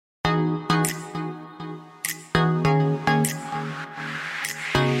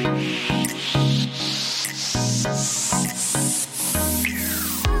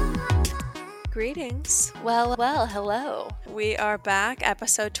Greetings. Well, hello. We are back,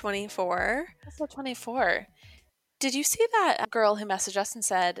 episode 24. Episode 24. Did you see that girl who messaged us and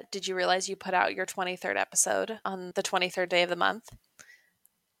said, did you realize you put out your 23rd episode on the 23rd day of the month?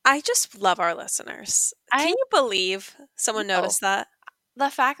 I just love our listeners. Can you believe someone noticed that? The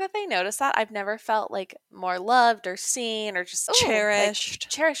fact that they noticed that, I've never felt like more loved or seen or just cherished.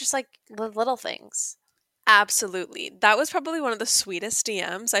 Just like the little things. Absolutely. That was probably one of the sweetest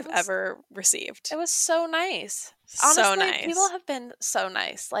DMs I've ever received. It was so nice. Honestly, so nice. People have been so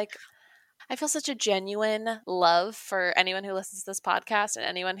nice. Like, I feel such a genuine love for anyone who listens to this podcast and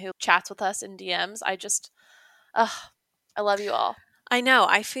anyone who chats with us in DMs. I love you all. I know.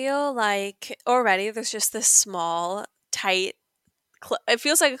 I feel like already there's just this small, tight, it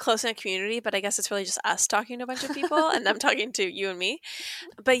feels like a close-knit community, but I guess it's really just us talking to a bunch of people and them talking to you and me.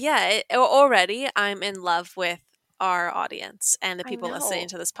 But yeah, already I'm in love with our audience and the people listening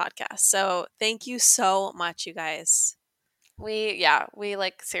to this podcast. So thank you so much, you guys. We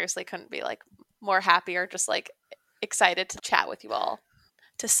like seriously couldn't be like more happy or just like excited to chat with you all.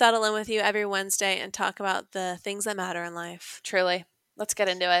 To settle in with you every Wednesday and talk about the things that matter in life. Truly. Let's get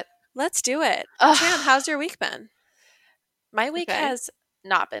into it. Let's do it. Chan, how's your week been? My week has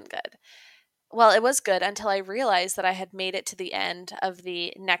not been good. Well, it was good until I realized that I had made it to the end of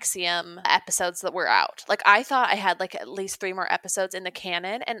the NXIVM episodes that were out. Like, I thought I had like at least 3 more episodes in the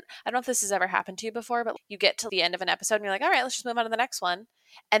canon. And I don't know if this has ever happened to you before, but you get to the end of an episode and you're like, all right, let's just move on to the next one.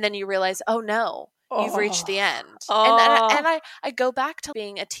 And then you realize, oh no, you've reached the end. And I go back to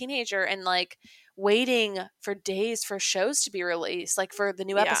being a teenager and like waiting for days for shows to be released, like for the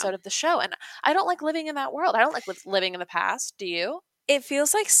new episode of the show. And I don't like living in that world. I don't like living in the past. Do you? It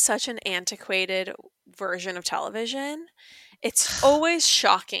feels like such an antiquated version of television. It's always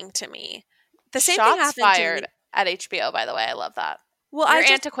shocking to me. The same thing happened fired at HBO, by the way. I love that. Well,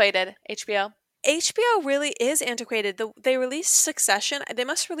 antiquated, HBO. HBO really is antiquated. They released Succession. They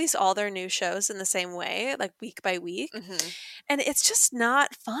must release all their new shows in the same way, like week by week. Mm-hmm. And it's just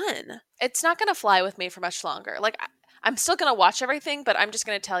not fun. It's not going to fly with me for much longer. Like, I'm still going to watch everything, but I'm just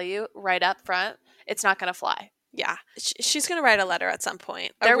going to tell you right up front, it's not going to fly. Yeah. She's going to write a letter at some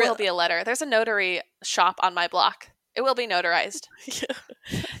point. There will be a letter. There's a notary shop on my block. It will be notarized.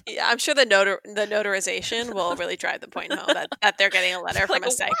 Yeah, I'm sure the notarization will really drive the point home that they're getting a letter from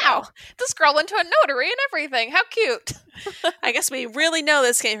a psycho. Wow, this girl went to a notary and everything. How cute. I guess we really know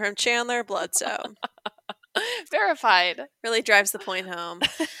this came from Chandler Bloodsoe. Verified. Really drives the point home.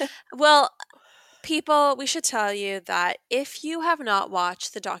 Well, people, we should tell you that if you have not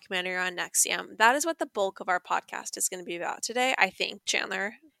watched the documentary on NXIVM, that is what the bulk of our podcast is going to be about today, I think.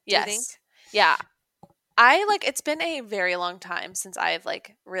 Chandler, do you think? Yeah. It's been a very long time since I've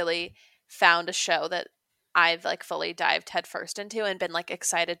like really found a show that I've like fully dived headfirst into and been like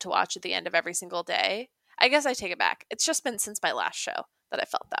excited to watch at the end of every single day. I guess I take it back. It's just been since my last show that I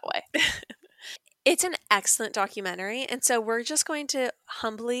felt that way. It's an excellent documentary. And so we're just going to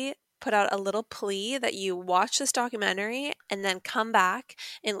humbly put out a little plea that you watch this documentary and then come back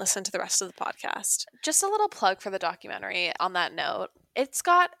and listen to the rest of the podcast. Just a little plug for the documentary on that note. It's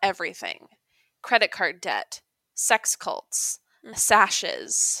got everything. Credit card debt, sex cults,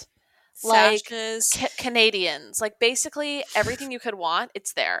 sashes, like Canadians, like basically everything you could want,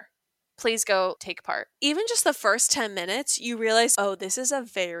 it's there. Please go take part. Even just the first 10 minutes, you realize, oh, this is a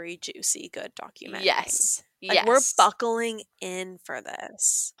very juicy, good documentary. Yes. We're buckling in for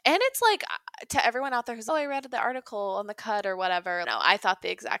this. And it's like, to everyone out there who's, I read the article on The Cut or whatever. No, I thought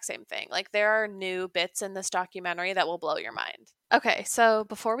the exact same thing. Like, there are new bits in this documentary that will blow your mind. Okay, so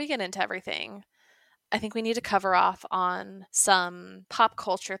before we get into everything, I think we need to cover off on some pop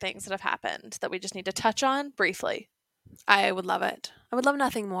culture things that have happened that we just need to touch on briefly. I would love it. I would love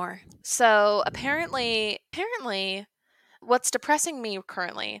nothing more. So apparently, what's depressing me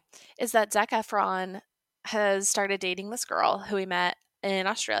currently is that Zac Efron has started dating this girl who he met in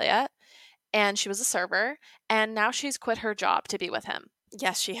Australia, and she was a server, and now she's quit her job to be with him.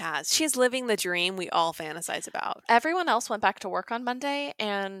 Yes, she has. She's living the dream we all fantasize about. Everyone else went back to work on Monday,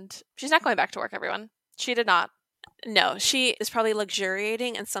 and she's not going back to work, everyone. She did not. No, she is probably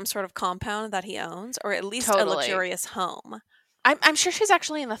luxuriating in some sort of compound that he owns, or at least a luxurious home. I'm sure she's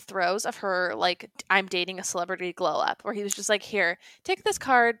actually in the throes of her, like, I'm dating a celebrity glow up, where he was just like, here, take this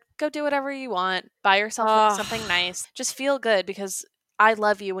card, go do whatever you want, buy yourself something nice, just feel good because I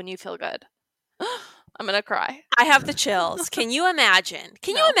love you when you feel good. I'm going to cry. I have the chills. Can you imagine?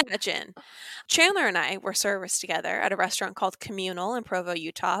 You imagine? Chandler and I were servers together at a restaurant called Communal in Provo,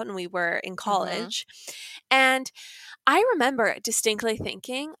 Utah, when we were in college. Mm-hmm. And I remember distinctly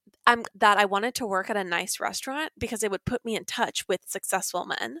thinking that I wanted to work at a nice restaurant because it would put me in touch with successful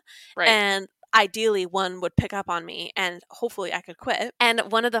men. Right. And ideally one would pick up on me and hopefully I could quit. And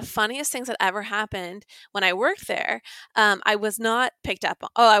one of the funniest things that ever happened when I worked there, I was not picked up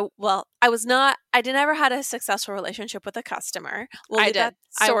on. I never had a successful relationship with a customer. We'll leave that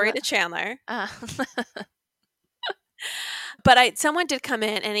story to Chandler. But someone did come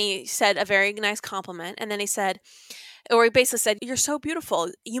in and he said a very nice compliment. And then he basically said, "You're so beautiful.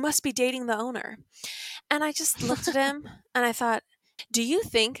 You must be dating the owner." And I just looked at him and I thought, do you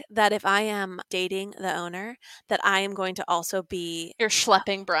think that if I am dating the owner, that I am going to also be... You're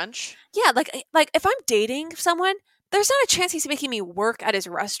schlepping brunch? Yeah, like if I'm dating someone, there's not a chance he's making me work at his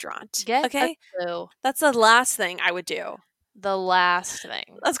restaurant. Okay? That's the last thing I would do. The last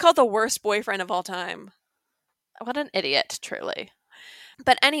thing. That's called the worst boyfriend of all time. What an idiot, truly.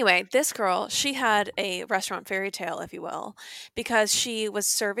 But anyway, this girl, she had a restaurant fairy tale, if you will, because she was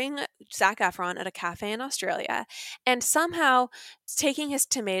serving Zac Efron at a cafe in Australia, and somehow taking his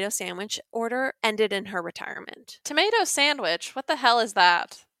tomato sandwich order ended in her retirement. Tomato sandwich? What the hell is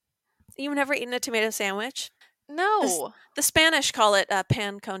that? You've never eaten a tomato sandwich? No. The Spanish call it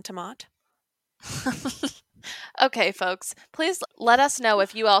pan con tomate. Okay, folks, please let us know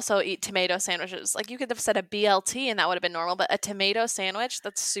if you also eat tomato sandwiches. Like, you could have said a BLT and that would have been normal, but a tomato sandwich?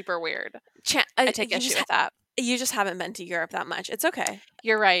 That's super weird. I take issue with that. You just haven't been to Europe that much. It's okay.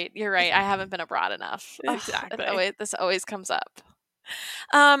 You're right. I haven't been abroad enough. Exactly. This always comes up.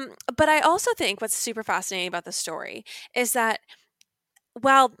 But I also think what's super fascinating about the story is that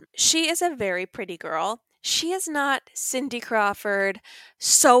while she is a very pretty girl, she is not Cindy Crawford,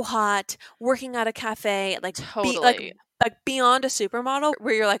 so hot, working at a cafe, like totally. Like beyond a supermodel,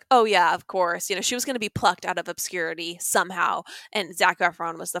 where you're like, oh yeah, of course, she was going to be plucked out of obscurity somehow, and Zac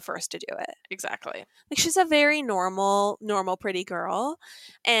Efron was the first to do it. Exactly. Like, she's a very normal, pretty girl,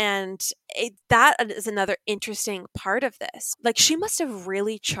 and that is another interesting part of this. Like, she must have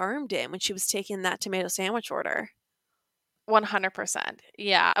really charmed him when she was taking that tomato sandwich order. 100%.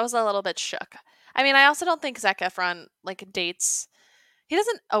 Yeah, I was a little bit shook. I mean, I also don't think Zac Efron dates. He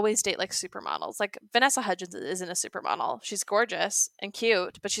doesn't always date supermodels. Like, Vanessa Hudgens isn't a supermodel. She's gorgeous and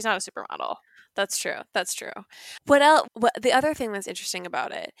cute, but she's not a supermodel. That's true. That's true. What the other thing that's interesting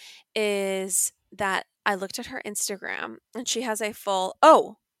about it is that I looked at her Instagram and she has a full...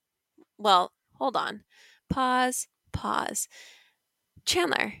 Oh, well, hold on. Pause.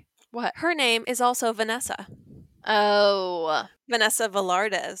 Chandler. What? Her name is also Vanessa. Oh. Vanessa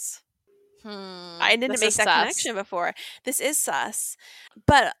Velarde. I didn't make that connection before. This is sus.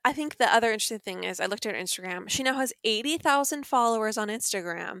 But I think the other interesting thing is I looked at her Instagram. She now has 80,000 followers on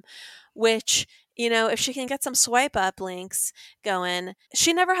Instagram, which, if she can get some swipe up links going,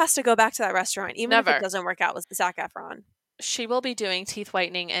 she never has to go back to that restaurant, even if it doesn't work out with Zac Efron. She will be doing teeth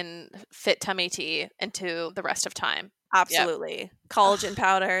whitening and fit tummy tea into the rest of time. Absolutely. Yep. Collagen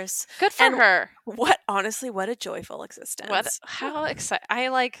powders. Good for her. What a joyful existence. How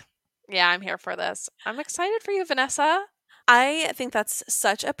exciting. Yeah, I'm here for this. I'm excited for you, Vanessa. I think that's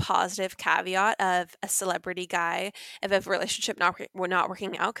such a positive caveat of a celebrity guy, of a relationship not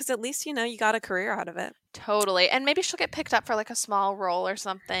working out, because at least, you got a career out of it. Totally. And maybe she'll get picked up for a small role or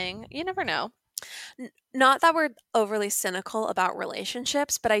something. You never know. Not that we're overly cynical about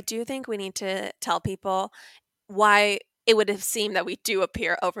relationships, but I do think we need to tell people why it would have seemed that we do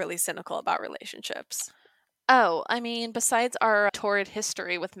appear overly cynical about relationships. Oh, I mean, besides our torrid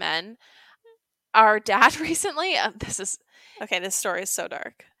history with men, our dad recently, this story is so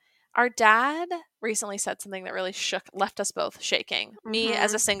dark. Our dad recently said something that really left us both shaking. Mm-hmm. Me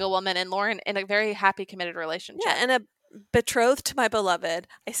as a single woman and Lauren in a very happy, committed relationship. Yeah, and a betrothed to my beloved.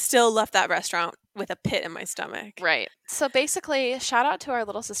 I still left that restaurant with a pit in my stomach. Right. So basically, shout out to our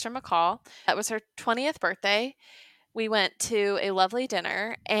little sister McCall. That was her 20th birthday. We went to a lovely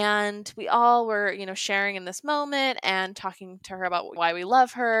dinner and we all were, sharing in this moment and talking to her about why we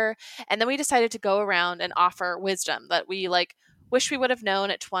love her. And then we decided to go around and offer wisdom that we wish we would have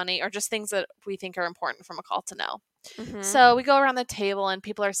known at 20, or just things that we think are important for McCall to know. Mm-hmm. So we go around the table and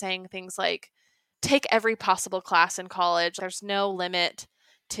people are saying things like, take every possible class in college. There's no limit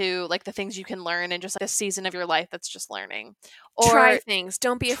to the things you can learn in just a season of your life that's just learning. Or try things.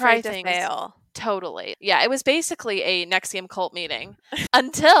 Don't be afraid to fail. Totally. Yeah, it was basically a NXIVM cult meeting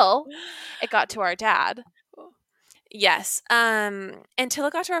until it got to our dad. Yes. Until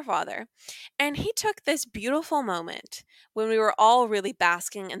it got to our father. And he took this beautiful moment when we were all really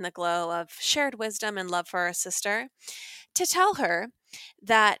basking in the glow of shared wisdom and love for our sister to tell her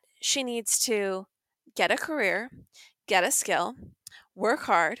that she needs to get a career, get a skill, work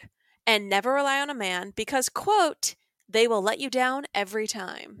hard, and never rely on a man because, quote, they will let you down every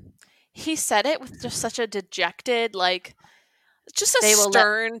time. He said it with just such a dejected, Just a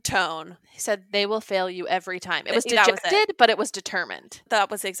stern tone. He said, they will fail you every time. It was dejected, but it was determined. That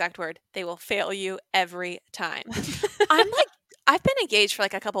was the exact word. They will fail you every time. I'm like, I've been engaged for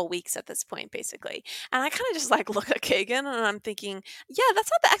like a couple weeks at this point, basically. And I kind of just like look at Kagan and I'm thinking, yeah,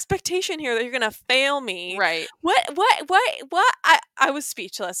 that's not the expectation here that you're going to fail me. Right. What? I was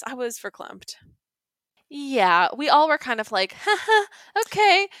speechless. I was verklempt. Yeah, we all were kind of like, haha,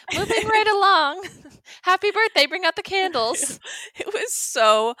 okay, moving right along. Happy birthday, bring out the candles. It was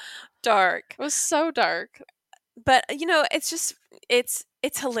so dark. It was so dark. But, you know, it's just, it's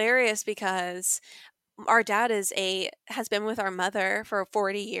hilarious because our dad has been with our mother for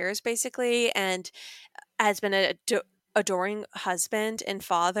 40 years, basically, and has been a adoring husband and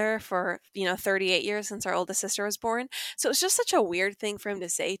father for 38 years since our oldest sister was born. So it's just such a weird thing for him to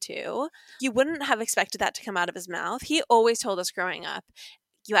say too. You wouldn't have expected that to come out of his mouth. He always told us growing up,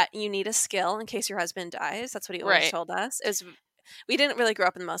 you need a skill in case your husband dies. That's what he always told us. We didn't really grow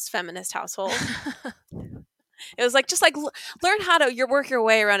up in the most feminist household. It was like, just like learn how to work your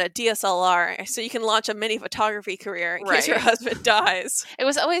way around a DSLR so you can launch a mini photography career in case your husband dies. It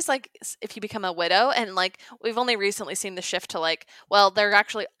was always like, if you become a widow, and like we've only recently seen the shift to like, well, they're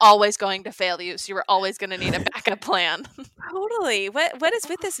actually always going to fail you, so you were always going to need a backup plan. Totally. What is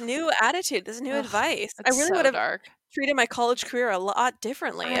with this new attitude, this new advice? I really would have treated my college career a lot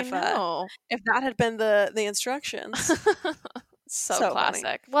differently if that had been the instructions. So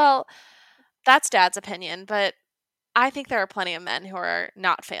classic. Funny. Well, that's Dad's opinion, but I think there are plenty of men who are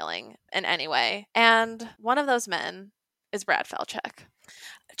not failing in any way. And one of those men is Brad Falchuk.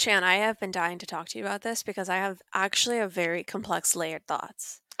 Chan, I have been dying to talk to you about this because I have actually a very complex, layered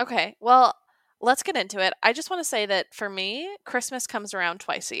thoughts. Okay, well, let's get into it. I just want to say that for me, Christmas comes around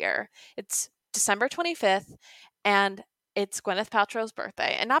twice a year. It's December 25th, and it's Gwyneth Paltrow's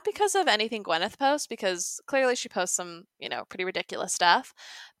birthday. And not because of anything Gwyneth posts, because clearly she posts some, pretty ridiculous stuff.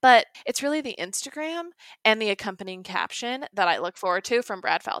 But it's really the Instagram and the accompanying caption that I look forward to from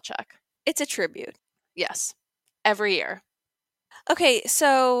Brad Falchuk. It's a tribute. Yes. Every year. Okay,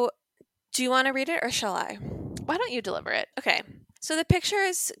 so do you want to read it or shall I? Why don't you deliver it? Okay. So the picture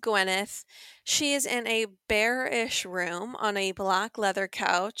is Gwyneth. She is in a bare-ish room on a black leather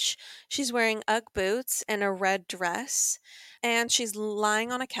couch. She's wearing Ugg boots and a red dress. And she's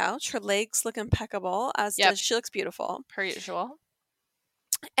lying on a couch. Her legs look impeccable, she looks beautiful. Per usual.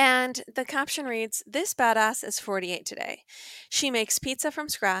 And the caption reads, "This badass is 48 today. She makes pizza from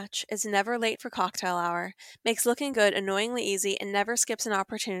scratch, is never late for cocktail hour, makes looking good annoyingly easy, and never skips an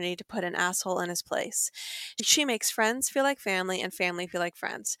opportunity to put an asshole in his place. She makes friends feel like family and family feel like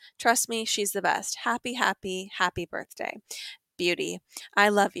friends. Trust me, she's the best. Happy, happy, happy birthday. Beauty. I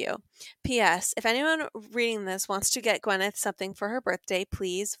love you. P.S. If anyone reading this wants to get Gwyneth something for her birthday,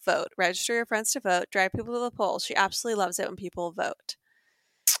 please vote. Register your friends to vote. Drive people to the polls. She absolutely loves it when people vote."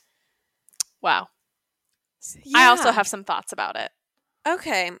 Wow. Yeah. I also have some thoughts about it.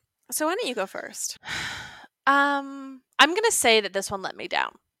 Okay. So why don't you go first? I'm going to say that this one let me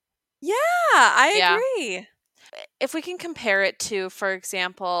down. Yeah, I agree. If we can compare it to, for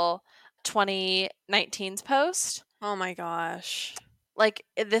example, 2019's post. Oh my gosh. Like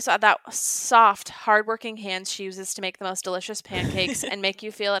that soft, hardworking hands she uses to make the most delicious pancakes and make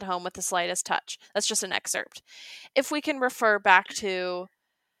you feel at home with the slightest touch. That's just an excerpt. If we can refer back to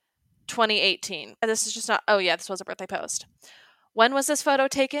 2018. This is just not, this was a birthday post. When was this photo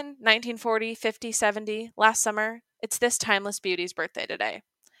taken? 1940, 50, 70, last summer? It's this timeless beauty's birthday today.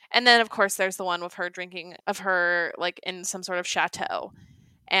 And then, of course, there's the one with her drinking, of her, like, in some sort of chateau.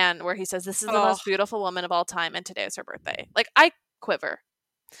 And where he says, this is the most beautiful woman of all time, and today is her birthday. Like, I quiver.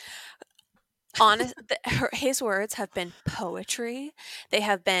 His words have been poetry. They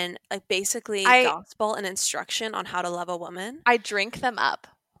have been, like, basically gospel and instruction on how to love a woman. I drink them up.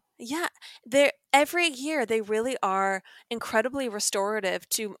 Yeah, every year they really are incredibly restorative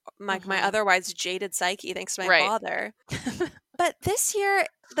to my otherwise jaded psyche, thanks to my father. But this year,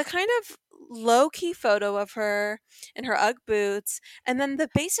 the kind of low-key photo of her in her Ugg boots, and then the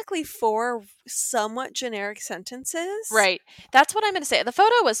basically 4 somewhat generic sentences. Right. That's what I'm going to say. The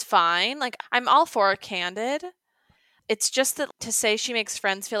photo was fine. Like, I'm all for candid. It's just that to say she makes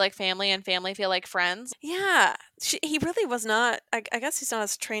friends feel like family and family feel like friends. Yeah. He really was not, I guess he's not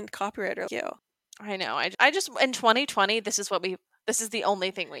as trained copywriter like you. I know. I just, in 2020, this is the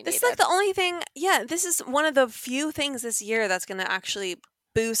only thing we need. This is like the only thing, this is one of the few things this year that's going to actually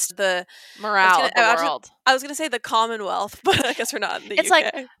boost the morale of the world. I was going to say the Commonwealth, but I guess we're not in the UK. It's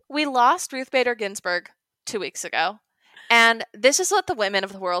like, we lost Ruth Bader Ginsburg 2 weeks ago. And this is what the women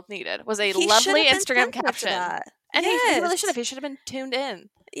of the world needed, was a lovely Instagram caption. And he really should have. He should have been tuned in.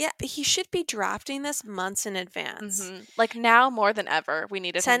 Yeah, he should be drafting this months in advance. Mm-hmm. Like now more than ever, we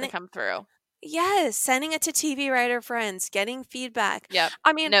needed him to come through. Yes, sending it to TV writer friends, getting feedback. Yep.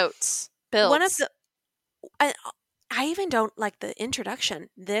 I mean, notes, builds. One of the, I even don't like the introduction.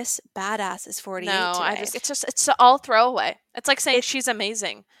 This badass is 48 today. It's all throwaway. It's like saying she's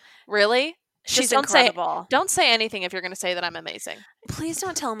amazing. Really? She's incredible. Don't say anything if you're going to say that I'm amazing. Please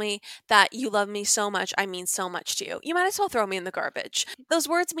don't tell me that you love me so much, I mean so much to you. You might as well throw me in the garbage. Those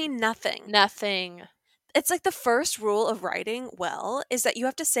words mean nothing. Nothing. It's like the first rule of writing well is that you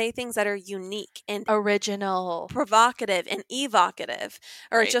have to say things that are unique and original, provocative and evocative,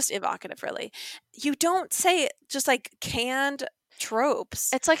 or just evocative, really. You don't say just like canned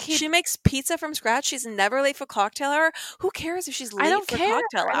tropes. It's like she makes pizza from scratch. She's never late for cocktail hour. Who cares if she's late for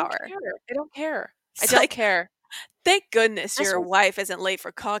cocktail hour? I don't care. I don't care. Thank goodness your wife isn't late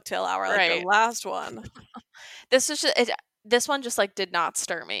for cocktail hour like the last one. This one just like did not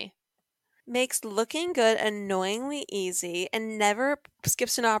stir me. Makes looking good annoyingly easy and never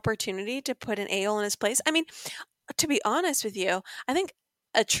skips an opportunity to put an a-hole in his place. I mean, to be honest with you, I think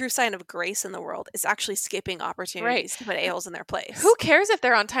a true sign of grace in the world is actually skipping opportunities to put a-holes in their place. Who cares if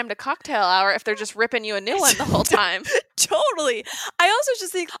they're on time to cocktail hour if they're just ripping you a new one the whole time? Totally. I also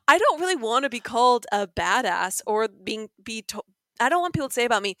just think I don't really want to be called a badass or I don't want people to say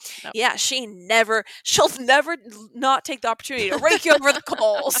about me, yeah, she'll never not take the opportunity to rake you over the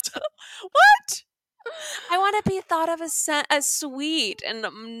coals. What? I want to be thought of as sweet and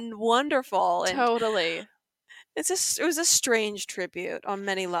wonderful. And totally. It was a strange tribute on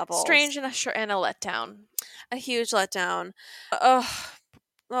many levels. Strange and a letdown. A huge letdown. Oh,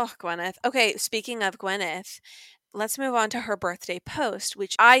 Gwyneth. Okay, speaking of Gwyneth, let's move on to her birthday post,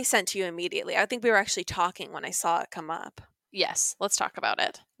 which I sent to you immediately. I think we were actually talking when I saw it come up. Yes, let's talk about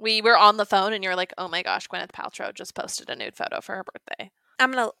it. We were on the phone and you're like, oh my gosh, Gwyneth Paltrow just posted a nude photo for her birthday.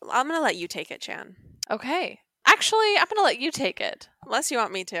 I'm gonna let you take it, Chan. Okay. Actually, I'm gonna let you take it. Unless you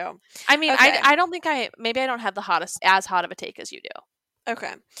want me to. I mean, okay. I don't think maybe I don't have as hot of a take as you do.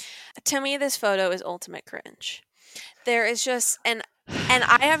 Okay. To me, this photo is ultimate cringe. There is just, and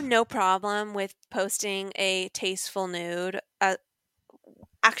I have no problem with posting a tasteful nude.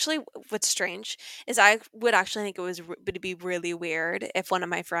 Actually, what's strange is I would actually think would be really weird if one of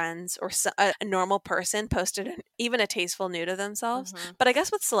my friends or a normal person posted even a tasteful nude of themselves. Mm-hmm. But I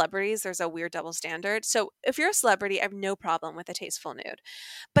guess with celebrities, there's a weird double standard. So if you're a celebrity, I have no problem with a tasteful nude.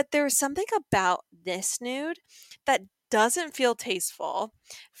 But there's something about this nude that doesn't feel tasteful.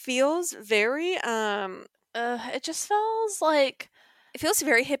 Feels very, it just feels like... It feels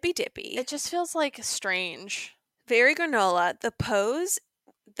very hippy-dippy. It just feels like strange. Very granola. The pose...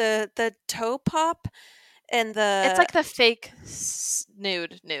 The toe pop and it's like the fake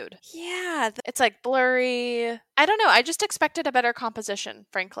nude. Yeah. It's like blurry. I don't know. I just expected a better composition,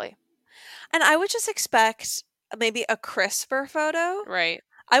 frankly. And I would just expect maybe a crisper photo. Right.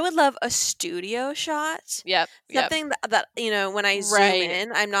 I would love a studio shot. Yep. Something that when I zoom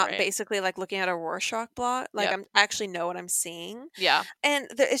in, I'm not basically like looking at a Rorschach blot. Like I actually know what I'm seeing. Yeah. And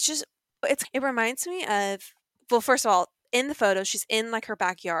it reminds me of, well, first of all, in the photo, she's in like her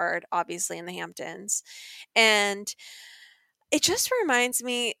backyard, obviously in the Hamptons. And it just reminds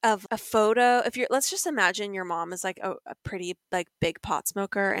me of a photo. Let's just imagine your mom is like a pretty like big pot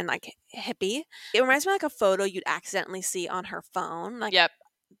smoker and like hippie. It reminds me of like a photo you'd accidentally see on her phone. Like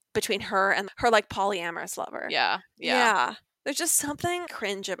between her and her like polyamorous lover. Yeah. There's just something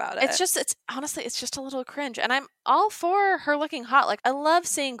cringe about it. Honestly, it's just a little cringe. And I'm all for her looking hot. Like, I love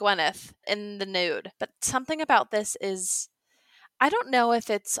seeing Gwyneth in the nude. But something about this is, I don't know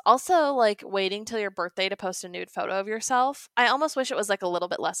if it's also like waiting till your birthday to post a nude photo of yourself. I almost wish it was like a little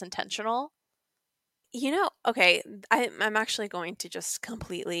bit less intentional. Okay, I'm actually going to just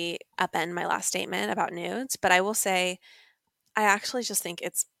completely upend my last statement about nudes. But I will say, I actually just think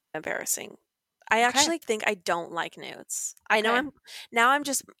it's embarrassing. I actually think I don't like nudes. Okay. I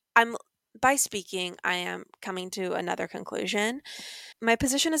know by speaking, I am coming to another conclusion. My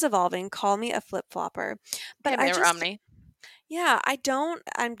position is evolving. Call me a flip-flopper. But I'm John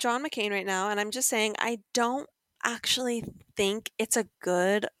McCain right now, and I'm just saying I don't actually think it's a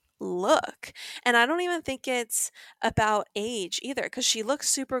good look. And I don't even think it's about age either, because she looks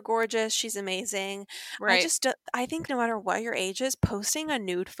super gorgeous. She's amazing. Right. I think no matter what your age is, posting a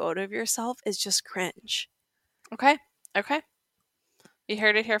nude photo of yourself is just cringe. Okay. You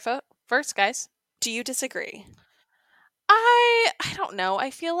heard it here first, guys. Do you disagree? I don't know.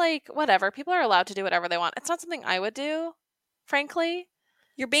 I feel like whatever. People are allowed to do whatever they want. It's not something I would do, frankly.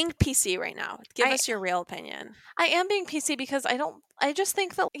 You're being PC right now. Give us your real opinion. I am being PC because I just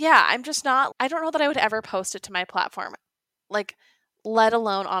think that, yeah, I don't know that I would ever post it to my platform. Like, let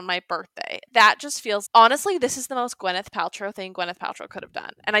alone on my birthday. That just feels, honestly, this is the most Gwyneth Paltrow thing Gwyneth Paltrow could have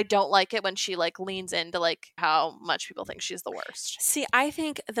done. And I don't like it when she like leans into like how much people think she's the worst. See, I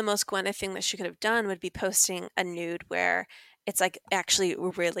think the most Gwyneth thing that she could have done would be posting a nude where it's like actually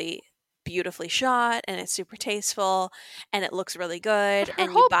really beautifully shot and it's super tasteful and it looks really good. Her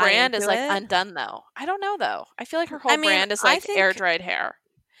and whole you buy brand is like it. undone though. I don't know though. I feel like her whole brand is like air dried hair.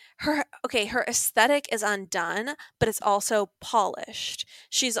 Her aesthetic is undone, but it's also polished.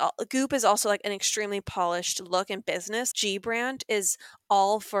 Goop is also like an extremely polished look in business. G brand is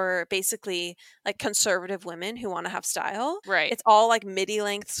all for basically like conservative women who want to have style. Right. It's all like midi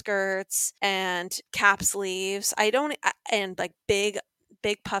length skirts and cap sleeves. And like big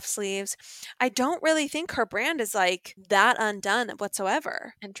puff sleeves. I don't really think her brand is like that undone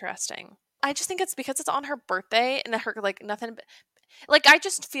whatsoever. Interesting. I just think it's because it's on her birthday and her like nothing. Like, I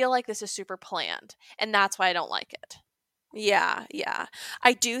just feel like this is super planned, and that's why I don't like it. Yeah.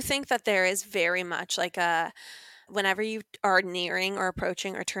 I do think that there is very much like whenever you are nearing or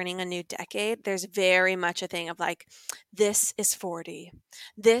approaching or turning a new decade, there's very much a thing of like, this is 40,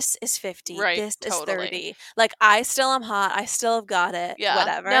 this is 50, right, this totally. is 30. Like, I still am hot, I still have got it,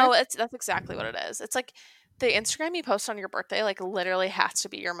 whatever. No, that's exactly what it is. It's like the Instagram you post on your birthday, like, literally has to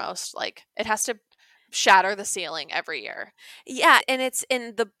be your most, like, it has to shatter the ceiling every year. Yeah, and it's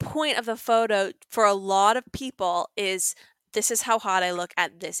in the point of the photo for a lot of people is this is how hot I look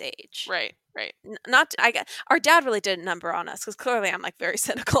at this age. Right. Our dad really did a number on us because clearly I'm like very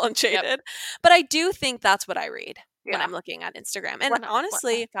cynical and jaded, but I do think that's what I read when I'm looking at Instagram. And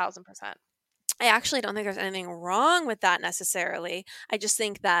honestly, 1,000%. I actually don't think there's anything wrong with that necessarily. I just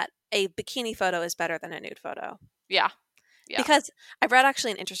think that a bikini photo is better than a nude photo. Yeah. Because I read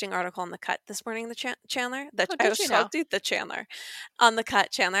actually an interesting article on The Cut this morning, the Chandler. The Chandler. On The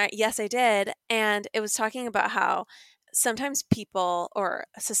Cut, Chandler. Yes, I did. And it was talking about how sometimes people or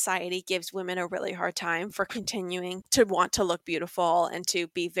society gives women a really hard time for continuing to want to look beautiful and to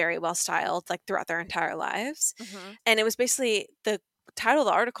be very well styled like throughout their entire lives. Mm-hmm. And it was basically the title of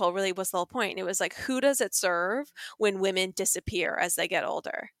the article really was the whole point. It was like, who does it serve when women disappear as they get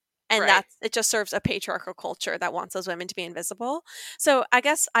older? And it just serves a patriarchal culture that wants those women to be invisible. So I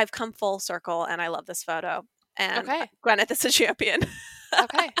guess I've come full circle and I love this photo. And Gwyneth is a champion.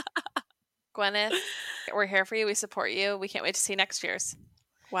 Okay. Gwyneth, we're here for you. We support you. We can't wait to see next year's.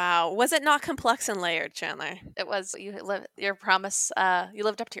 Wow. Was it not complex and layered, Chandler? It was. You lived up to your promise,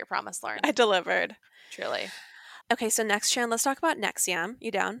 Lauren. I delivered. Truly. Okay, so next, Chan, let's talk about NXIVM.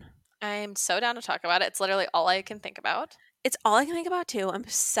 You down? I'm so down to talk about it. It's literally all I can think about. It's all I can think about, too. I'm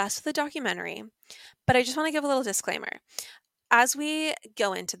obsessed with the documentary. But I just want to give a little disclaimer. As we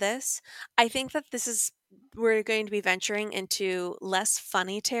go into this, I think that we're going to be venturing into less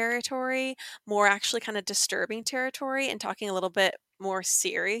funny territory, more actually kind of disturbing territory, and talking a little bit more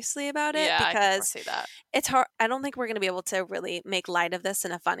seriously about it, because I can see that. It's hard. I don't think we're going to be able to really make light of this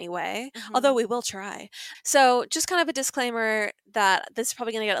in a funny way, although we will try. So just kind of a disclaimer that this is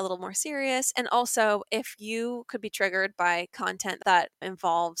probably going to get a little more serious. And also, if you could be triggered by content that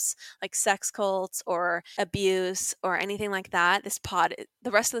involves like sex cults or abuse or anything like that,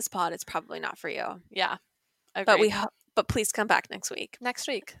 the rest of this pod is probably not for you. Yeah. Agreed. But please come back next week.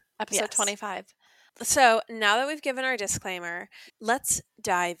 Episode 25. So now that we've given our disclaimer, let's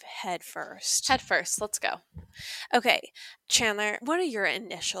dive head first. Let's go. Okay, Chandler, what are your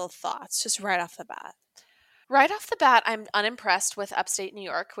initial thoughts just right off the bat? Right off the bat, I'm unimpressed with upstate New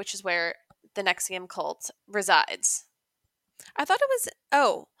York, which is where the NXIVM cult resides. I thought it was,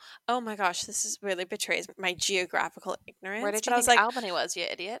 oh my gosh, this really betrays my geographical ignorance. Where did you think Albany was, you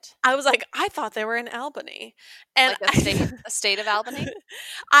idiot? I was like, I thought they were in Albany. And like a state of Albany?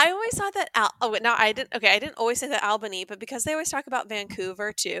 I always thought that, I didn't always say that Albany, but because they always talk about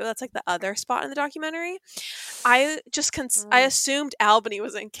Vancouver too, that's like the other spot in the documentary, I just, I assumed Albany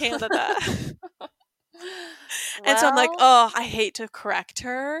was in Canada. And so I'm like, I hate to correct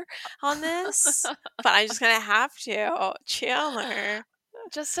her on this, but I'm just going to have to. Chandler.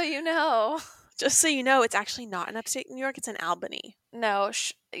 Just so you know. It's actually not in upstate New York. It's in Albany. No.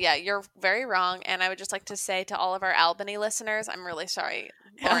 You're very wrong. And I would just like to say to all of our Albany listeners, I'm really sorry.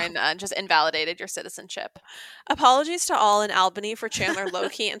 Lauren just invalidated your citizenship. Apologies to all in Albany for Chandler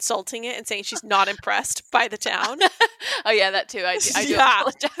low-key insulting it and saying she's not impressed by the town. Oh, yeah, that too. I do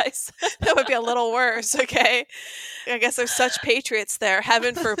apologize. That would be a little worse, okay? I guess there's such patriots there.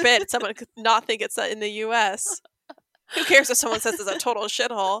 Heaven forbid someone could not think it's in the U.S. Who cares if someone says it's a total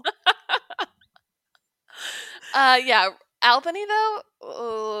shithole? Albany,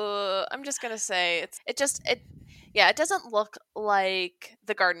 though, I'm just gonna say it doesn't look like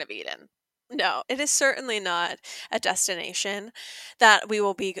the Garden of Eden. No, it is certainly not a destination that we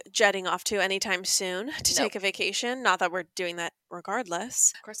will be jetting off to anytime soon to take a vacation. Not that we're doing that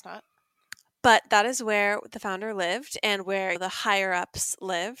regardless. Of course not. But that is where the founder lived and where the higher ups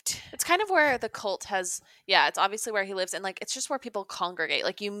lived. It's kind of where the cult it's obviously where he lives, and like it's just where people congregate.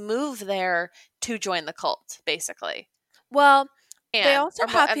 Like you move there to join the cult, basically. Well, they also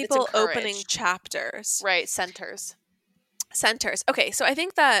have people opening chapters. Right, centers. Okay, so I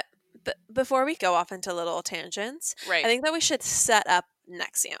think that before we go off into little tangents, I think that we should set up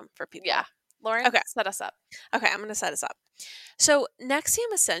NXIVM for people. Yeah. Lauren, set us up. Okay, I'm going to set us up. So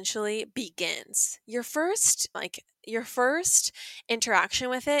NXIVM essentially begins. Your first interaction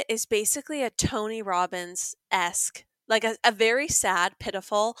with it is basically a Tony Robbins-esque, like a very sad,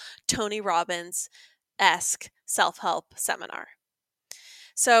 pitiful Tony Robbins-esque self-help seminar.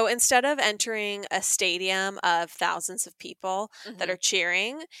 So instead of entering a stadium of thousands of people that are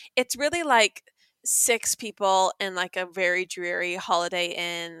cheering, it's really like 6 people in like a very dreary Holiday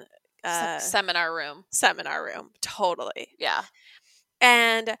Inn seminar room. Totally. Yeah.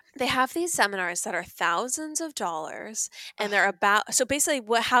 And they have these seminars that are thousands of dollars, and they're about, so basically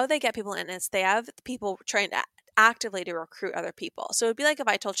how they get people in is they have people trying to actively to recruit other people. So it'd be like if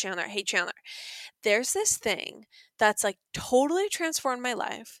I told Chandler, hey Chandler, there's this thing that's like totally transformed my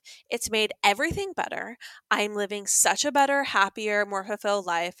life. It's made everything better. I'm living such a better, happier, more fulfilled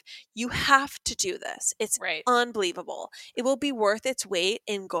life. You have to do this. It's unbelievable. It will be worth its weight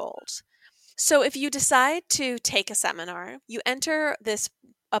in gold. So if you decide to take a seminar, you enter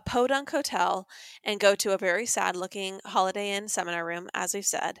a podunk hotel and go to a very sad looking Holiday Inn seminar room, as we've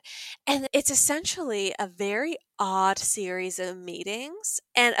said. And it's essentially a very odd series of meetings.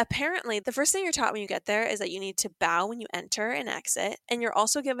 And apparently the first thing you're taught when you get there is that you need to bow when you enter and exit. And you're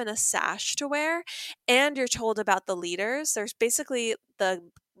also given a sash to wear. And you're told about the leaders. There's basically the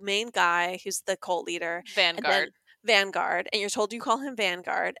main guy who's the cult leader. Vanguard, and you're told you call him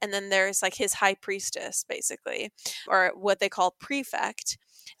Vanguard, and then there's like his high priestess, basically, or what they call prefect.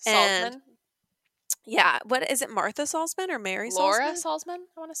 Salzman? Yeah, what is it, Martha Salzman or Mary Salzman? Laura Salzman,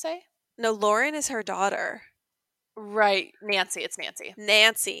 I want to say. No, Lauren is her daughter. Right, Nancy, it's Nancy.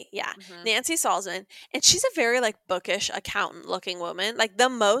 Nancy, yeah. Nancy Salzman, and she's a very like bookish accountant looking woman, like the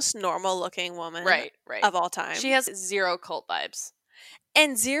most normal looking woman of all time. She has zero cult vibes.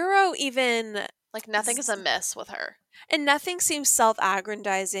 And zero even... Like, nothing is amiss with her. And nothing seems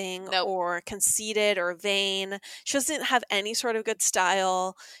self-aggrandizing or conceited or vain. She doesn't have any sort of good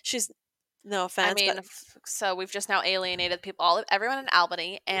style. She's, no offense. So we've just now alienated people, everyone in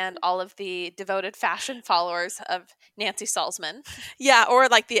Albany and all of the devoted fashion followers of Nancy Salzman. Yeah, or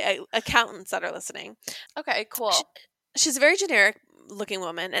like the accountants that are listening. Okay, cool. She's a very generic looking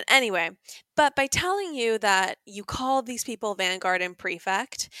woman. And anyway, but by telling you that you call these people Vanguard and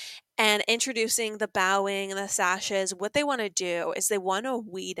Prefect and introducing the bowing and the sashes, what they want to do is they want to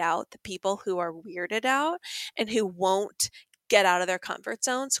weed out the people who are weirded out and who won't get out of their comfort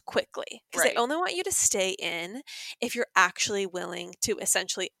zones quickly. Because they only want you to stay in if you're actually willing to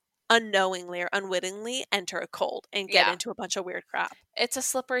essentially unknowingly or unwittingly enter a cult and get into a bunch of weird crap. It's a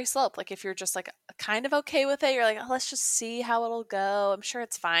slippery slope. Like if you're just like kind of okay with it, you're like, oh, let's just see how it'll go. I'm sure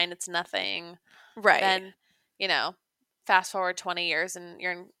it's fine. It's nothing. Right. Then, fast forward 20 years and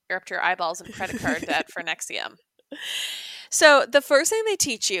you're up to your eyeballs in credit card debt for NXIVM. So the first thing they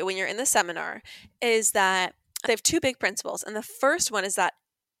teach you when you're in the seminar is that they have 2 big principles. And the first one is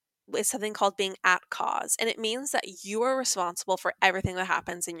something called being at cause. And it means that you are responsible for everything that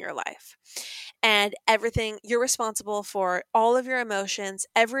happens in your life. And you're responsible for all of your emotions,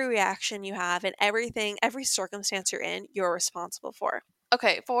 every reaction you have, and everything, every circumstance you're in, you're responsible for.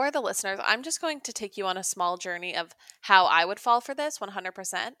 Okay, for the listeners, I'm just going to take you on a small journey of how I would fall for this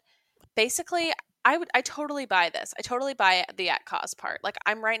 100%. Basically, I totally buy this. I totally buy the at cause part. Like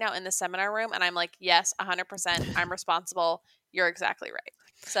I'm right now in the seminar room and I'm like, yes, 100%, I'm responsible. You're exactly right.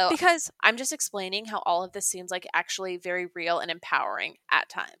 So because I'm just explaining how all of this seems like actually very real and empowering at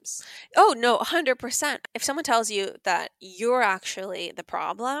times. Oh, no, 100%. If someone tells you that you're actually the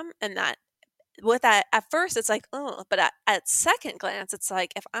problem and that with that, at first it's like, oh, but at second glance, it's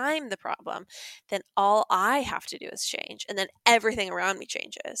like, if I'm the problem, then all I have to do is change. And then everything around me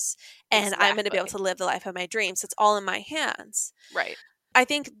changes. And I'm going to be able to live the life of my dreams. It's all in my hands. Right. I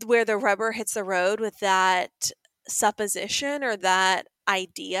think where the rubber hits the road with that supposition or that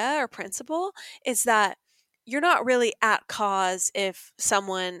idea or principle is that you're not really at cause if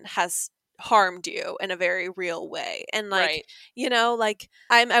someone has harmed you in a very real way. And like, Right. you know, like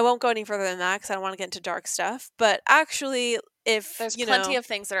I won't go any further than that because I don't want to get into dark stuff. But actually, if There's you plenty know, of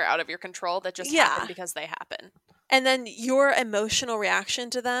things that are out of your control that just happen yeah, because they happen. and then your emotional reaction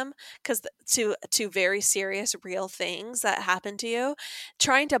to them, because to very serious real things that happen to you,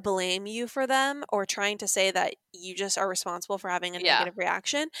 trying to blame you for them or trying to say that you just are responsible for having a Yeah. negative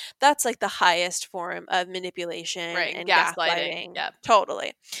reaction, that's like the highest form of manipulation Right. and Gaslighting. gaslighting. Yep.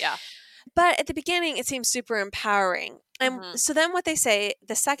 Totally. Yeah. But at the beginning it seems super empowering. And so then what they say,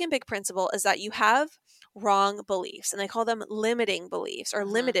 the second big principle is that you have wrong beliefs, and they call them limiting beliefs or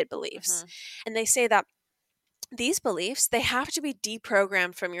limited beliefs. And they say that these beliefs, they have to be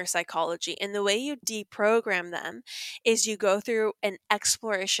deprogrammed from your psychology. And the way you deprogram them is you go through an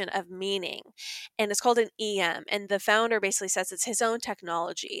exploration of meaning. And it's called an EM. And the founder basically says it's his own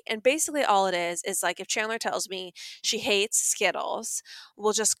technology. And basically all it is like if Chandler tells me she hates Skittles,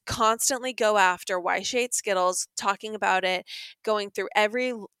 we'll just constantly go after why she hates Skittles, talking about it, going through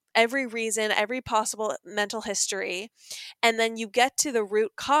every reason, every possible mental history, and then you get to the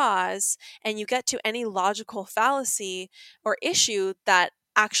root cause and you get to any logical fallacy or issue that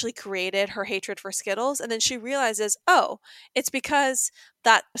actually created her hatred for Skittles, and then she realizes, oh, it's because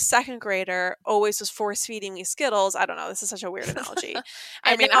that second grader always was force feeding me Skittles. I don't know, this is such a weird analogy.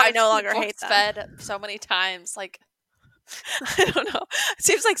 I mean, now I I've no been longer hate them. force-fed so many times, like I don't know. It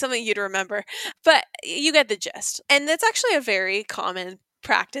seems like something you'd remember, but you get the gist. And that's actually a very common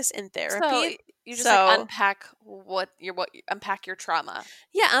practice in therapy. So you just like unpack unpack your trauma.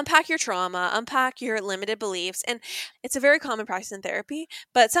 Yeah, unpack your trauma, unpack your limited beliefs. And it's a very common practice in therapy,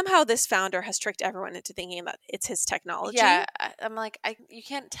 but somehow this founder has tricked everyone into thinking that it's his technology. Yeah, I'm like, you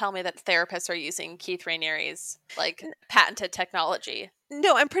can't tell me that therapists are using Keith Raniere's like patented technology.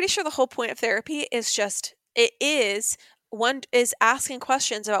 No, I'm pretty sure the whole point of therapy is just, one is asking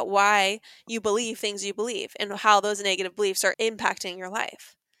questions about why you believe things you believe and how those negative beliefs are impacting your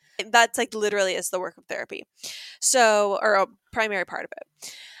life. That's like literally is the work of therapy. So, or a primary part of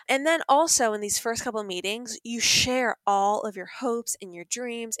it. And then also in these first couple of meetings, you share all of your hopes and your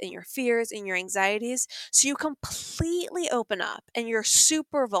dreams and your fears and your anxieties. So you completely open up and you're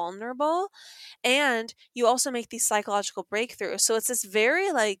super vulnerable. And you also make these psychological breakthroughs. So it's this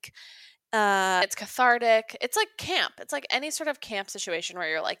very like, it's cathartic. It's like camp. It's like any sort of camp situation where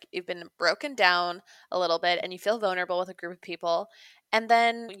you're like, you've been broken down a little bit and you feel vulnerable with a group of people. And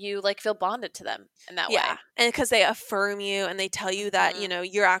then you like feel bonded to them in that way. Yeah. And because they affirm you and they tell you that, you know,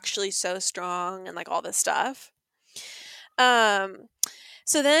 you're actually so strong and like all this stuff. So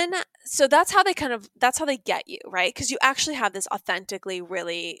that's how they get you, right? Because you actually have this authentically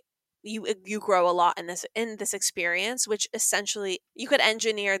really you grow a lot in this experience, which essentially you could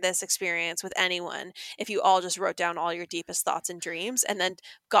engineer this experience with anyone if you all just wrote down all your deepest thoughts and dreams and then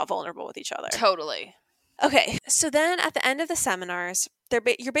got vulnerable with each other. Totally. Okay, so then at the end of the seminars,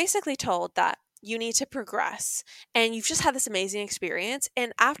 you're basically told that you need to progress and you've just had this amazing experience.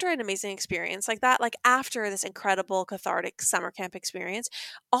 And after an amazing experience like that, like after this incredible cathartic summer camp experience,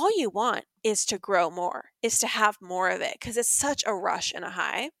 all you want is to grow more, is to have more of it because it's such a rush and a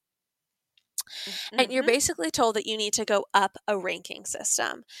high. And you're basically told that you need to go up a ranking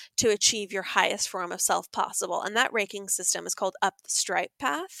system to achieve your highest form of self possible. And that ranking system is called Up the Stripe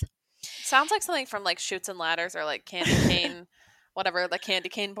Path. Sounds like something from like Chutes and Ladders or like Candy Cane, whatever, the Candy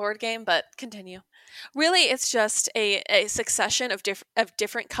Cane board game, but continue. Really, it's just a succession of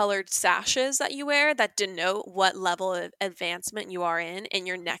different colored sashes that you wear that denote what level of advancement you are in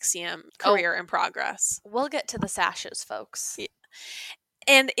your NXIVM career in progress. We'll get to the sashes, folks. Yeah.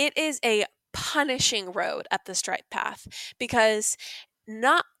 And it is a punishing road up the Stripe Path because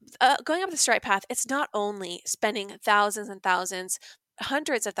not going up the Stripe Path, it's not only spending thousands and thousands,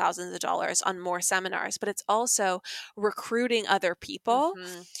 hundreds of thousands of dollars on more seminars, but it's also recruiting other people.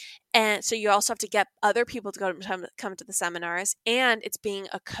 And so you also have to get other people to come to the seminars, and it's being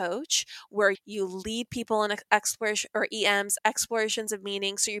a coach where you lead people in exploration or EMs, explorations of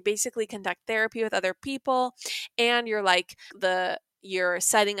meaning. So you basically conduct therapy with other people, and you're like you're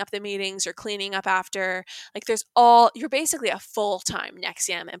setting up the meetings, you're cleaning up after. Like you're basically a full-time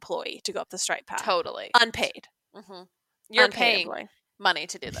NXIVM employee to go up the Stripe Path. Totally. Unpaid. You're paying money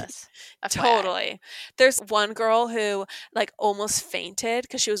to do this. Totally. There's one girl who like almost fainted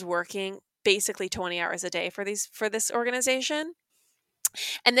because she was working basically 20 hours a day for this organization.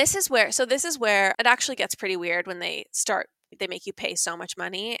 And this is where it actually gets pretty weird when they make you pay so much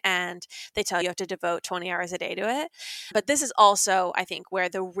money and they tell you have to devote 20 hours a day to it. But this is also, I think, where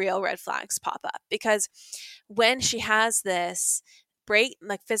the real red flags pop up, because when she has this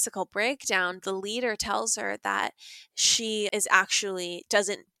physical breakdown, the leader tells her that she is actually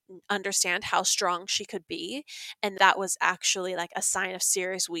doesn't understand how strong she could be, and that was actually like a sign of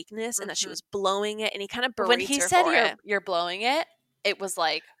serious weakness, and that she was blowing it, and he kind of berates when he her said for it. you're blowing it, it was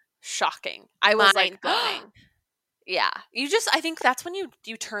like shocking. I was like, mind-blowing. Yeah. I think that's when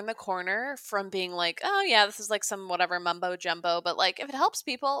you turn the corner from being like, oh yeah, this is like some whatever mumbo jumbo, but like if it helps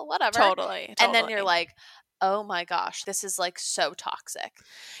people, whatever. Totally. And then you're like, oh my gosh, this is like so toxic.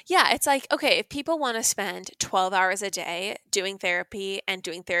 Yeah, it's like, okay, if people want to spend 12 hours a day doing therapy and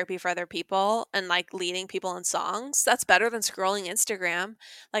doing therapy for other people and like leading people in songs, that's better than scrolling Instagram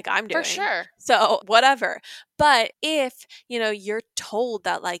like I'm doing. For sure. So whatever. But if, you're told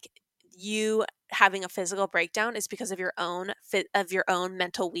that like you having a physical breakdown is because of your own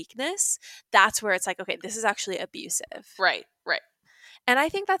mental weakness, that's where it's like, okay, this is actually abusive. Right. And I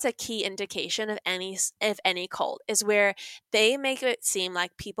think that's a key indication of any cult, is where they make it seem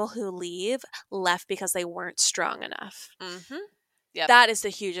like people who leave left because they weren't strong enough. Mm-hmm. Yep. That is the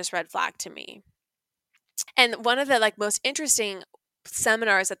hugest red flag to me. And one of the like most interesting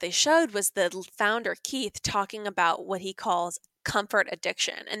seminars that they showed was the founder Keith talking about what he calls comfort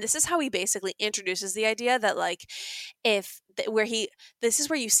addiction. And this is how he basically introduces the idea that like this is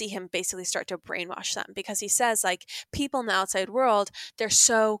where you see him basically start to brainwash them, because he says like people in the outside world, they're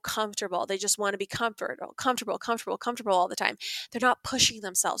so comfortable. They just want to be comfortable all the time. They're not pushing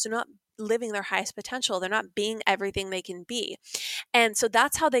themselves. They're not living their highest potential. They're not being everything they can be. And so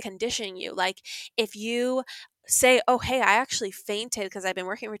that's how they condition you. Like if you say, oh, hey, I actually fainted because I've been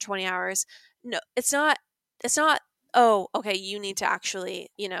working for 20 hours. No, it's not, oh, okay, you need to actually,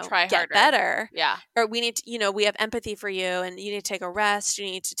 try get harder. better. Yeah. Or we need to, we have empathy for you and you need to take a rest. You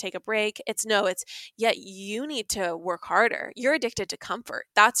need to take a break. You need to work harder. You're addicted to comfort.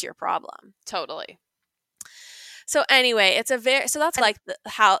 That's your problem. Totally. So anyway, that's like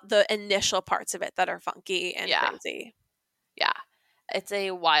how the initial parts of it that are funky and crazy. Yeah. It's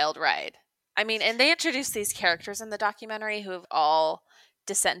a wild ride. I mean, and they introduced these characters in the documentary who have all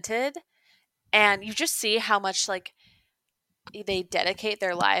dissented, and you just see how much like they dedicate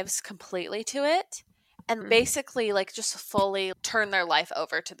their lives completely to it, and basically like just fully turn their life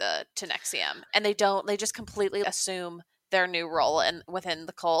over to NXIVM, and they just completely assume their new role within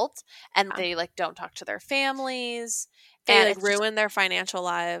the cult, and they like don't talk to their families, and like ruin their financial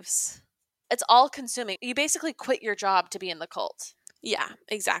lives. It's all consuming. You basically quit your job to be in the cult. Yeah,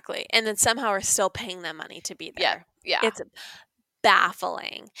 exactly. And then somehow are still paying them money to be there. Yeah. It's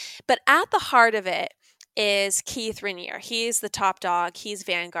baffling. But at the heart of it is Keith Raniere. He's the top dog. He's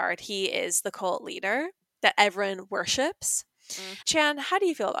Vanguard. He is the cult leader that everyone worships. Chan, how do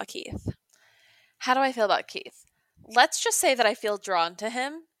you feel about Keith? How do I feel about Keith? Let's just say that I feel drawn to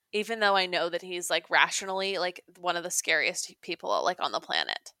him, even though I know that he's like rationally like one of the scariest people like on the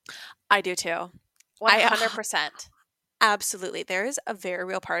planet. I do too. 100%. Absolutely. There is a very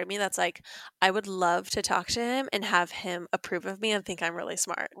real part of me that's like, I would love to talk to him and have him approve of me and think I'm really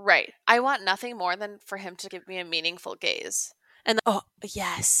smart. Right. I want nothing more than for him to give me a meaningful gaze. And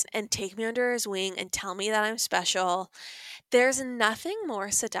yes, and take me under his wing and tell me that I'm special. There's nothing more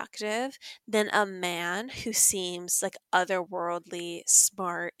seductive than a man who seems like otherworldly,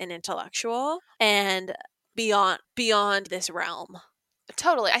 smart, and intellectual and beyond this realm.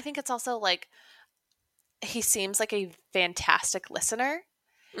 Totally. I think it's also like he seems like a fantastic listener.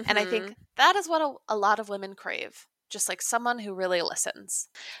 Mm-hmm. And I think that is what a lot of women crave. Just like someone who really listens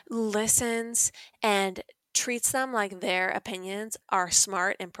and treats them like their opinions are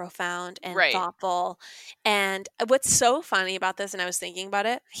smart and profound and thoughtful. And what's so funny about this, and I was thinking about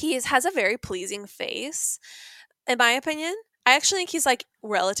it, he has a very pleasing face, in my opinion. I actually think he's like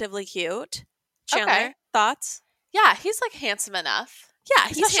relatively cute. Chandler, thoughts? Yeah, he's like handsome enough. Yeah,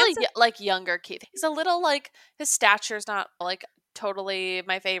 he's especially like younger Keith. He's a little like, his stature's not like totally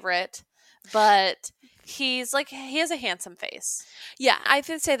my favorite, but he's like, he has a handsome face. Yeah, I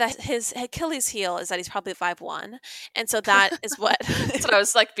would say that his Achilles heel is that he's probably 5'1", and so that is what. That's what I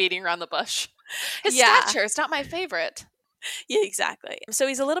was like beating around the bush. His stature is not my favorite. Yeah, exactly. So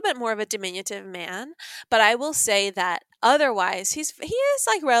he's a little bit more of a diminutive man, but I will say that otherwise he is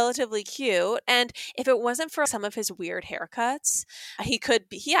like relatively cute, and if it wasn't for some of his weird haircuts, he could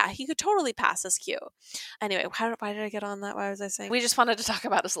totally pass as cute. Anyway, why did I get on that? Why was I saying? We just wanted to talk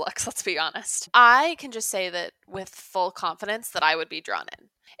about his looks, let's be honest. I can just say that with full confidence that I would be drawn in.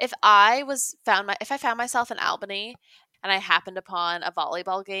 If I found myself in Albany and I happened upon a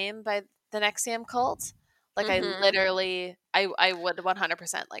volleyball game by the NXIVM cult, like I literally, I would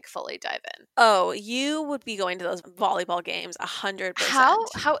 100% like fully dive in. Oh, you would be going to those volleyball games 100%.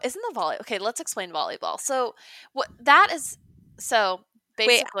 How isn't the volley? Okay, let's explain volleyball. So what that is. So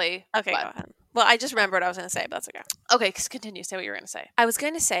basically, go ahead. Well, I just remembered what I was going to say, but that's okay. Okay, continue. Say what you were going to say. I was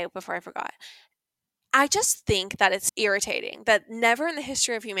going to say, before I forgot, I just think that it's irritating that never in the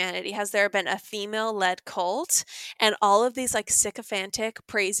history of humanity has there been a female-led cult and all of these like sycophantic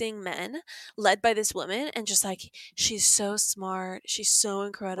praising men led by this woman and just like, she's so smart, she's so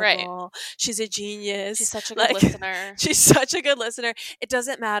incredible, she's a genius, she's such a good listener. She's such a good listener. It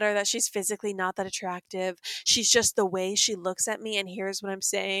doesn't matter that she's physically not that attractive. She's just the way she looks at me and hears what I'm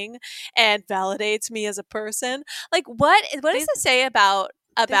saying and validates me as a person. Like what does it say about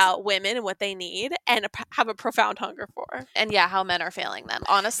women and what they need and have a profound hunger for, and how men are failing them.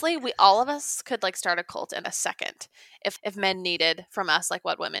 Honestly, all of us could like start a cult in a second if men needed from us like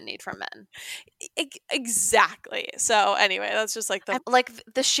what women need from men. Exactly. So anyway, that's just like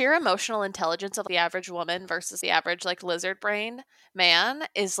the sheer emotional intelligence of the average woman versus the average like lizard brain man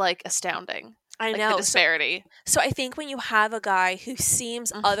is like astounding. I know. The disparity. So I think when you have a guy who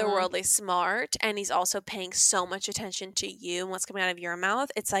seems otherworldly smart and he's also paying so much attention to you and what's coming out of your mouth,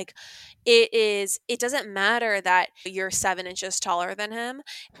 it's like it doesn't matter that you're 7 inches taller than him.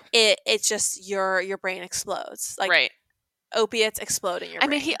 It's just your brain explodes. Like right. Opiates explode in your brain.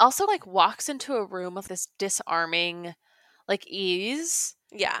 I mean, he also like walks into a room with this disarming like ease.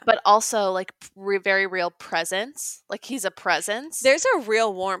 Yeah. But also like very real presence. Like he's a presence. There's a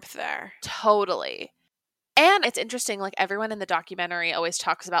real warmth there. Totally. And it's interesting, like everyone in the documentary always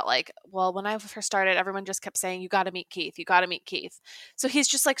talks about like, well, when I first started, everyone just kept saying, you got to meet Keith. You got to meet Keith. So he's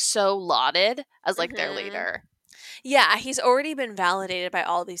just like so lauded as like their leader. Yeah, he's already been validated by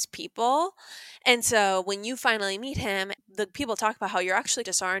all these people. And so when you finally meet him, the people talk about how you're actually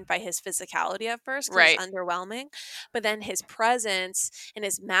disarmed by his physicality at first because it's underwhelming. But then his presence and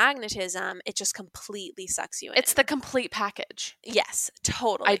his magnetism, it just completely sucks you in. It's the complete package. Yes,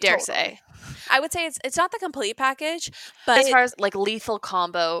 totally. I dare say. I would say it's not the complete package, but as far as like lethal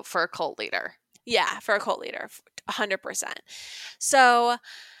combo for a cult leader. Yeah, for a cult leader, 100%. So...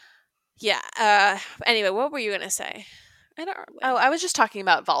 yeah. Anyway, what were you gonna say? I don't. Oh, I was just talking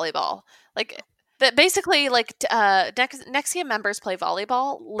about volleyball. Like that. Basically, like NXIVM members play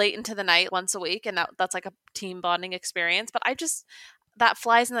volleyball late into the night once a week, and that's like a team bonding experience. But that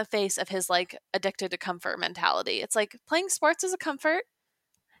flies in the face of his like addicted to comfort mentality. It's like playing sports is a comfort.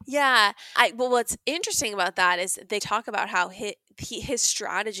 Yeah. Well, what's interesting about that is they talk about how his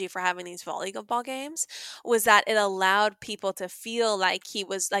strategy for having these volleyball games was that it allowed people to feel like he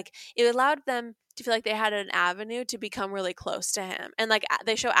was like, it allowed them to feel like they had an avenue to become really close to him. And like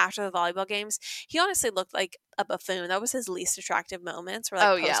they show after the volleyball games, he honestly looked like a buffoon. That was his least attractive moments. Were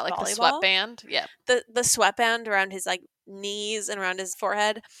like like the sweatband. Yeah. The sweatband around his like knees and around his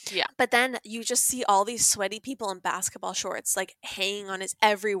forehead. Yeah. But then you just see all these sweaty people in basketball shorts like hanging on his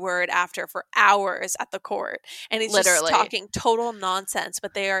every word after for hours at the court. And he's just talking total nonsense,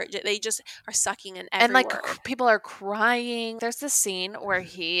 but they just are sucking in every word. And like people are crying. There's this scene where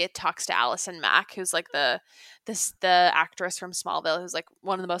he talks to Allison Mack, who's like the actress from Smallville, who's like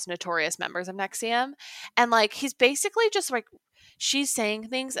one of the most notorious members of NXIVM. And like he's basically just like, she's saying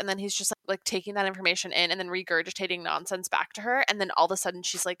things and then he's just like taking that information in and then regurgitating nonsense back to her, and then all of a sudden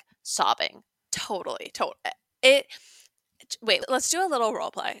she's like sobbing. Totally. Wait, let's do a little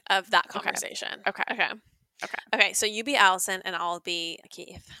role play of that conversation. Okay, so you be Allison and I'll be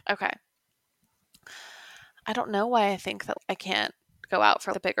Keith. Okay. I don't know why I think that I can't go out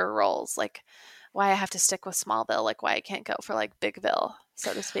for the bigger roles, like why I have to stick with Smallville, like why I can't go for like Bigville,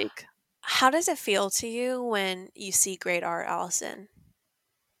 so to speak. How does it feel to you when you see great art, Allison?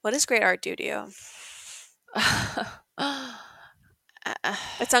 What does great art do to you?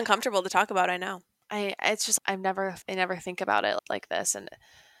 It's uncomfortable to talk about, I know. I never think about it like this, and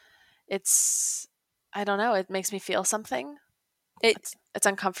it's, I don't know, it makes me feel something. It's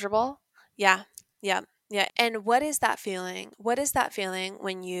uncomfortable. Yeah. And what is that feeling? What is that feeling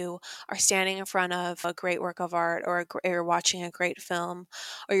when you are standing in front of a great work of art, or you're watching a great film,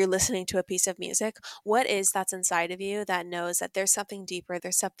 or you're listening to a piece of music? What is that's inside of you that knows that there's something deeper,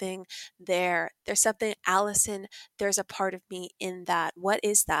 there's something there, there's something, Allison, there's a part of me in that. What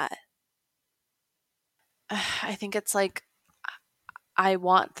is that? I think it's like, I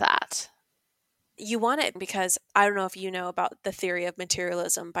want that. You want it because I don't know if you know about the theory of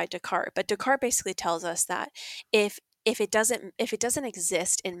materialism by Descartes, but Descartes basically tells us that if it doesn't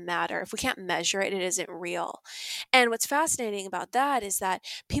exist in matter, if we can't measure it, it isn't real. And what's fascinating about that is that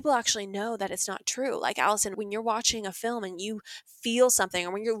people actually know that it's not true. Like Allison, when you're watching a film and you feel something,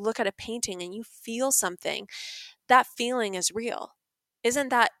 or when you look at a painting and you feel something, that feeling is real. Isn't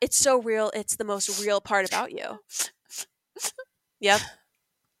that? It's so real. It's the most real part about you. Yep.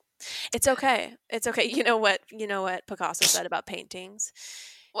 It's okay. You know what Picasso said about paintings?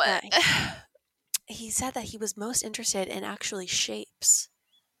 What? he said that he was most interested in actually shapes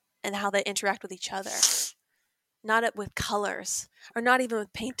and how they interact with each other, not with colors or not even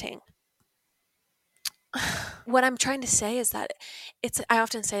with painting. What I'm trying to say is that I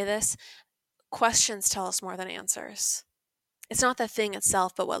often say this, questions tell us more than answers. It's not the thing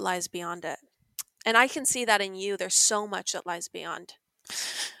itself, but what lies beyond it. And I can see that in you. There's so much that lies beyond.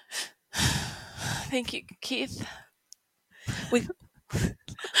 Thank you, Keith.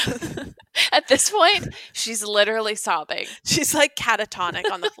 At this point, she's literally sobbing. She's like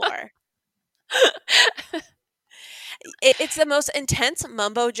catatonic on the floor. It's the most intense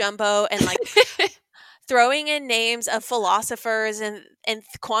mumbo jumbo and like throwing in names of philosophers and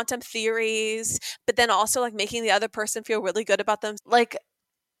quantum theories, but then also like making the other person feel really good about them. Like,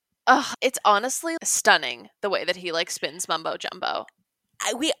 it's honestly stunning the way that he like spins mumbo jumbo.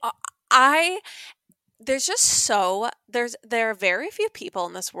 There are very few people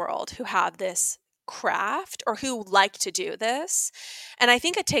in this world who have this craft or who like to do this, and I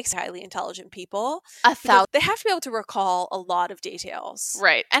think it takes highly intelligent people. They have to be able to recall a lot of details,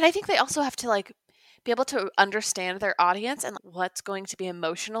 right? And I think they also have to like be able to understand their audience and what's going to be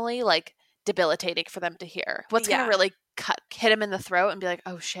emotionally like debilitating for them to hear. What's going to really hit him in the throat and be like,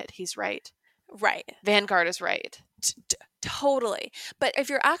 oh shit, he's right. Right. Vanguard is right. Totally. But if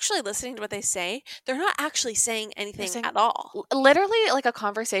you're actually listening to what they say, they're not actually saying anything at all. Literally, like a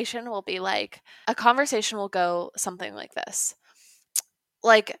conversation will go something like this.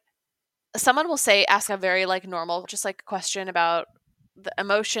 Like, someone will ask a very like normal, just like question about the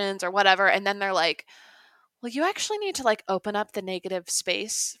emotions or whatever. And then they're like, well, you actually need to like open up the negative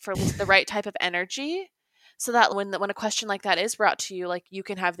space for the right type of energy so that when a question like that is brought to you, like you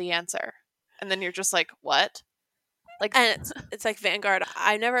can have the answer. And then you're just like, what? Like, and it's like, Vanguard,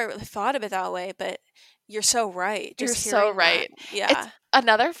 I never really thought of it that way, but you're so right. You're so right. Yeah.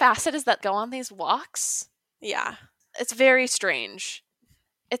 Another facet is that go on these walks. Yeah. It's very strange.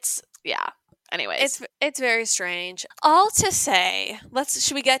 Anyways. It's very strange. All to say,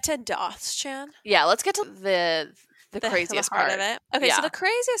 should we get to DOS, Chan? Yeah, let's get to the craziest part of it. Okay, so the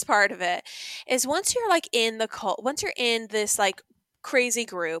craziest part of it is once you're like in the cult, once you're in this like crazy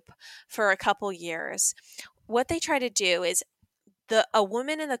group for a couple years, what they try to do is a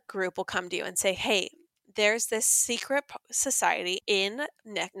woman in the group will come to you and say, hey, there's this secret society in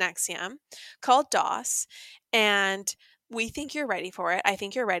NXIVM called DOS, and we think you're ready for it. I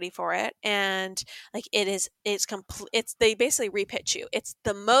think you're ready for it. And like it's they basically repitch you. It's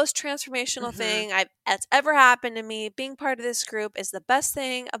the most transformational thing that's ever happened to me. Being part of this group is the best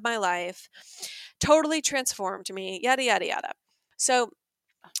thing of my life. Totally transformed me, yada, yada, yada. So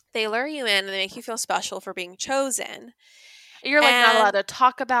they lure you in and they make you feel special for being chosen. You're like not allowed to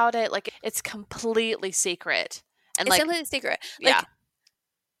talk about it. Like it's completely secret. And it's completely secret. Like,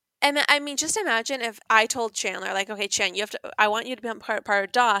 and I mean, just imagine if I told Chandler, like, okay, Chan, I want you to become part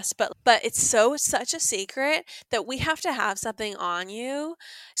of DOS, but it's such a secret that we have to have something on you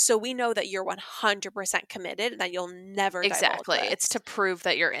so we know that you're 100% committed and that you'll never Exactly. divulge it. It's to prove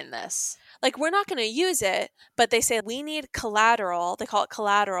that you're in this. Like, we're not going to use it, but they say we need collateral. They call it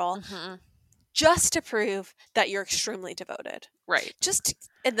collateral. Just to prove that you're extremely devoted. Right.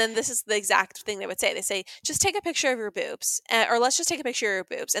 And then this is the exact thing they would say. They say, just take a picture of your boobs, or let's just take a picture of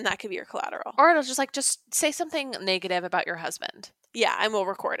your boobs, and that could be your collateral. Or it'll just say something negative about your husband. Yeah, and we'll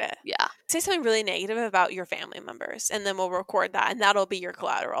record it. Yeah. Say something really negative about your family members, and then we'll record that, and that'll be your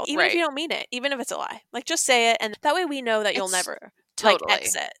collateral. Even if you don't mean it, even if it's a lie. Like, just say it, and that way we know that you'll never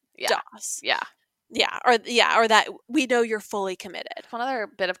exit DOS. Yeah. Yeah, or that we know you're fully committed. One other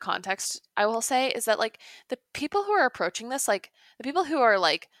bit of context I will say is that like the people who are approaching this, like the people who are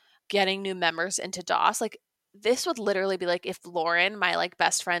like getting new members into DOS, like this would literally be like if Lauren, my like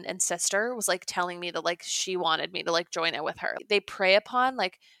best friend and sister, was like telling me that like she wanted me to like join it with her. They prey upon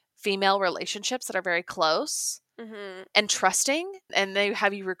like female relationships that are very close and trusting, and they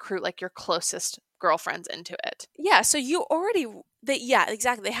have you recruit like your closest girlfriends into it. Yeah, so you already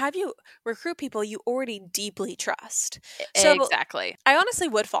exactly. They have you recruit people you already deeply trust. So exactly. I honestly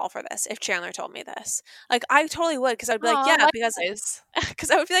would fall for this if Chandler told me this. Like, I totally would, because I'd be like, yeah,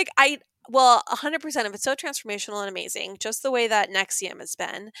 because I would be like, 100% if it's so transformational and amazing, just the way that NXIVM has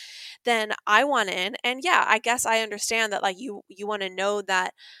been, then I want in. And yeah, I guess I understand that like you want to know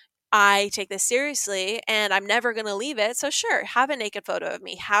that I take this seriously and I'm never going to leave it. So sure, have a naked photo of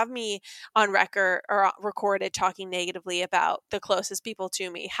me. Have me on record or recorded talking negatively about the closest people to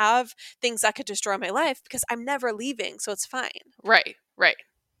me. Have things that could destroy my life because I'm never leaving. So it's fine. Right.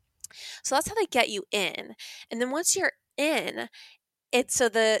 So that's how they get you in. And then once you're in, so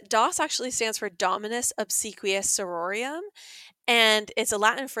the DOS actually stands for Dominus Obsequious Sororium. And it's a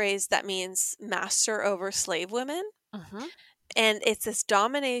Latin phrase that means master over slave women. Mm-hmm. And it's this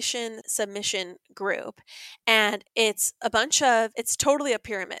domination submission group. And it's it's totally a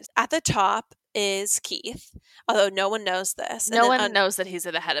pyramid. At the top is Keith, although no one knows this. No one knows that he's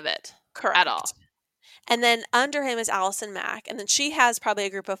at the head of it. Correct. At all. And then under him is Allison Mack. And then she has probably a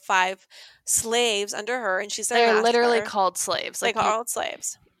group of 5 slaves under her. And she's their They're literally called slaves. They're called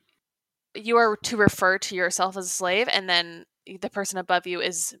slaves. You are to refer to yourself as a slave, and then the person above you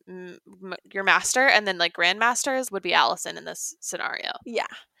is your master, and then like grandmasters would be Allison in this scenario. Yeah.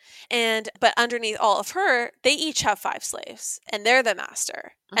 But underneath all of her, they each have 5 slaves, and they're the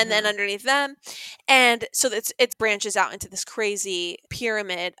master. Mm-hmm. And then underneath them, and so it branches out into this crazy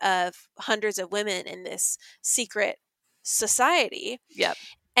pyramid of hundreds of women in this secret society. Yep.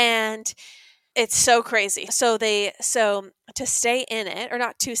 And it's so crazy. So to stay in it, or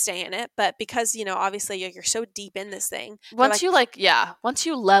not to stay in it, but because, obviously you're so deep in this thing. Once you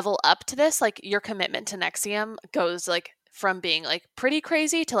level up to this, like your commitment to NXIVM goes like from being like pretty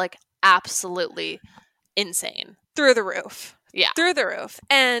crazy to like absolutely insane. Through the roof. Yeah. Through the roof.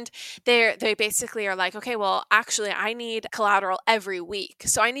 And they basically are like, okay, well, actually I need collateral every week.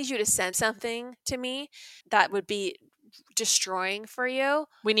 So I need you to send something to me that would be destroying for you.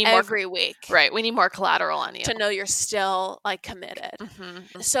 We need every week. Right. We need more collateral on you to know you're still like committed.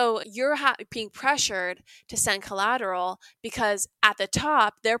 Mm-hmm. So you're being pressured to send collateral because at the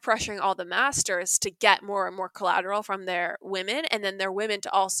top they're pressuring all the masters to get more and more collateral from their women, and then their women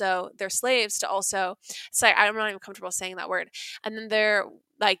to also their slaves to also. Sorry, I'm not even comfortable saying that word. And then they're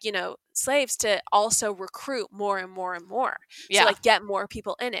like slaves to also recruit more and more and more. Yeah. So like get more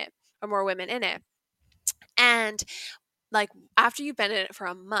people in it or more women in it. And like after you've been in it for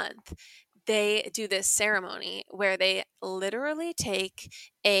a month, they do this ceremony where they literally take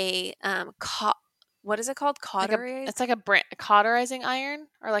a what is it called? Cauterize? It's like a cauterizing iron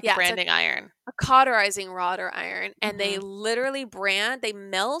or like a branding iron. A cauterizing rod or iron. And they literally they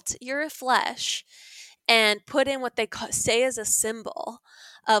melt your flesh and put in what they say is a symbol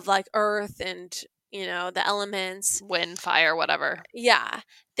of like earth and the elements, wind, fire, whatever. Yeah,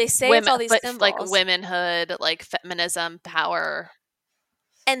 they say it's all these symbols, like womanhood, like feminism, power.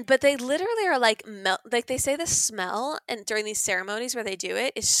 But they literally are like like they say the smell and during these ceremonies where they do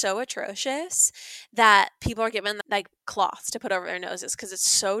it is so atrocious that people are given like cloths to put over their noses because it's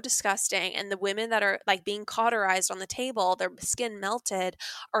so disgusting. And the women that are like being cauterized on the table, their skin melted,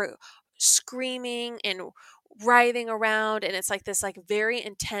 are screaming and writhing around, and it's like this like very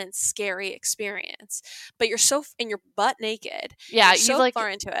intense, scary experience. But you're butt naked. Yeah, you're so far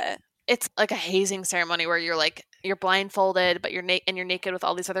into it. It's like a hazing ceremony where you're blindfolded, but you're naked with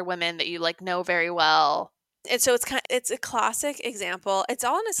all these other women that you like know very well. And so it's a classic example. It's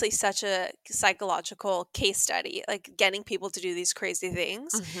honestly such a psychological case study, like getting people to do these crazy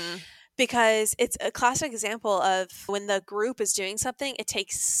things. Mm-hmm. Because it's a classic example of when the group is doing something, it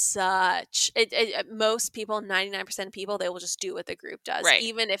takes most people, 99% of people, they will just do what the group does. Right.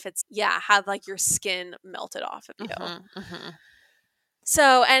 Even if it's, have like your skin melted off of you. Mm-hmm, mm-hmm.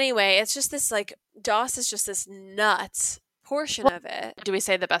 So anyway, it's just this like, DOS is just this nuts portion of it. Do we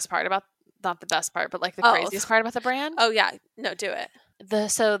say the best part about, not the best part, but like the craziest part about the brand? Oh yeah. No, do it.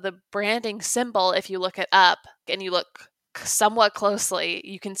 So the branding symbol, if you look it up and you look somewhat closely,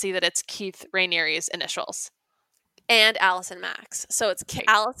 you can see that it's Keith Raniere's initials. And Allison Mack's. So it's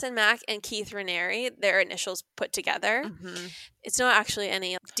Allison Mack and Keith Raniere, their initials put together. Mm-hmm. It's not actually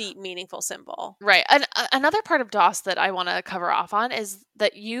any deep, meaningful symbol. Right. And another part of DOS that I want to cover off on is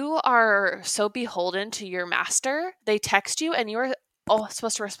that you are so beholden to your master. They text you and you're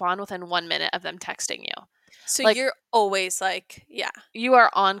supposed to respond within 1 minute of them texting you. So like, you're always like, you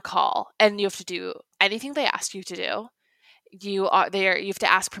are on call and you have to do anything they ask you to do. You have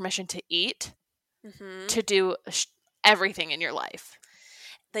to ask permission to eat, to do everything in your life.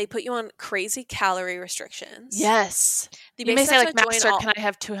 They put you on crazy calorie restrictions. Yes. You may say like, master, can I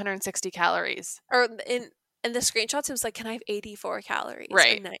have 260 calories? Or in the screenshots, it was like, can I have 84 calories?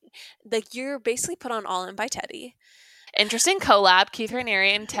 Right. Like you're basically put on All In by Teddy. Interesting collab, Keith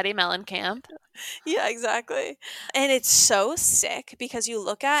Raniere and Teddy Mellencamp. Yeah, exactly. And it's so sick because you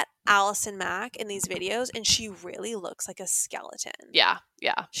look at Allison Mack in these videos and she really looks like a skeleton. Yeah,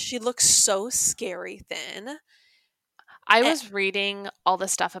 yeah. She looks so scary thin. I was reading all the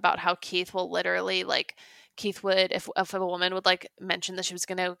stuff about how Keith will literally like, Keith would, if a woman would like mention that she was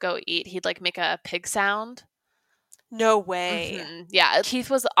going to go eat, he'd like make a pig sound. No way. Mm-hmm. Yeah. Keith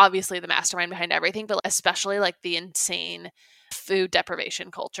was obviously the mastermind behind everything, but especially like the insane food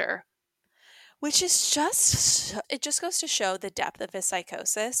deprivation culture. Which is just, it just goes to show the depth of his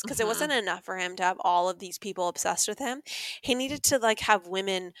psychosis, because it wasn't enough for him to have all of these people obsessed with him. He needed to like have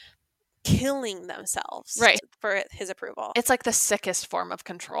women killing themselves for his approval. It's like the sickest form of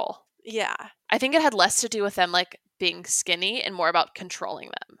control. Yeah. I think it had less to do with them like being skinny and more about controlling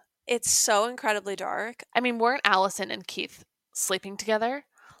them. It's so incredibly dark. I mean, weren't Allison and Keith sleeping together?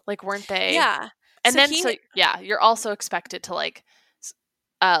 Like, weren't they? Yeah. And you're also expected to like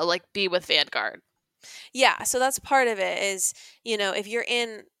be with Vanguard. Yeah, so that's part of it is, you know, if you're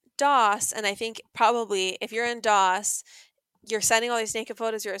in DOS, and I think probably if you're in DOS, you're sending all these naked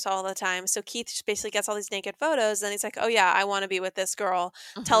photos of yourself all the time. So Keith just basically gets all these naked photos, and he's like, oh yeah, I want to be with this girl.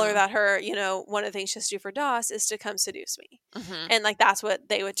 Tell her that her, you know, one of the things she has to do for DOS is to come seduce me. And like, that's what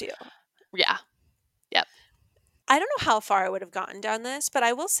they would do. Yeah. Yep. I don't know how far I would have gotten down this, but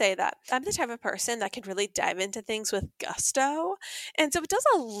I will say that I'm the type of person that can really dive into things with gusto. And so it does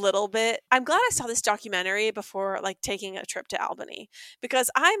a little bit. I'm glad I saw this documentary before like taking a trip to Albany, because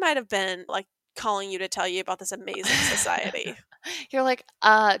I might have been like calling you to tell you about this amazing society. You're like,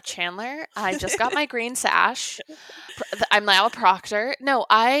 Chandler, I just got my green sash. I'm now a proctor. No,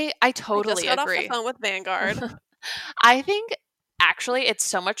 I totally I just got agree. off the phone with Vanguard. I think actually it's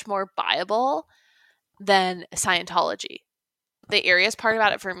so much more viable than Scientology. The eeriest part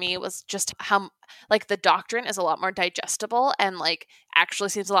about it for me was just how like the doctrine is a lot more digestible and like actually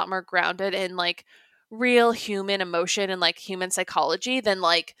seems a lot more grounded in like real human emotion and like human psychology than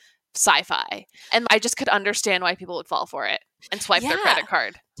like sci-fi. And I just could understand why people would fall for it and swipe their credit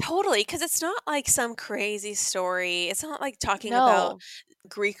card. Totally, because it's not like some crazy story. It's not like talking about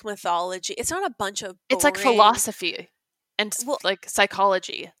Greek mythology. It's not a bunch of boring... It's like philosophy and like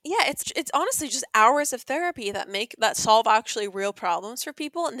psychology. Yeah, it's honestly just hours of therapy that solve actually real problems for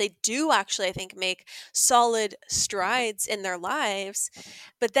people, and they do actually, I think, make solid strides in their lives.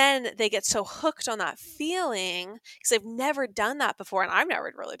 But then they get so hooked on that feeling because they've never done that before, and I've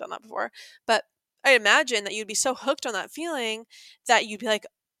never really done that before. But I imagine that you'd be so hooked on that feeling that you'd be like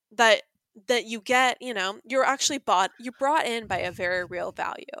that you get, you know, you're brought in by a very real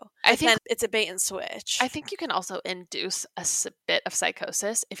value. I think it's a bait and switch. I think you can also induce a bit of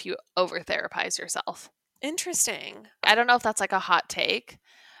psychosis if you over therapize yourself. Interesting. I don't know if that's like a hot take,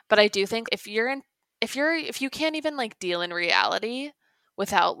 but I do think if you can't even like deal in reality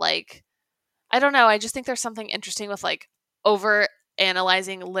without like, I don't know, I just think there's something interesting with like over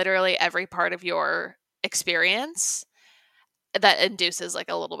analyzing literally every part of your experience that induces like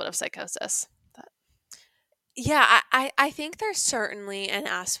a little bit of psychosis. Yeah, I think there's certainly an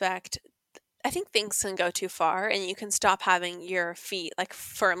aspect. I think things can go too far, and you can stop having your feet like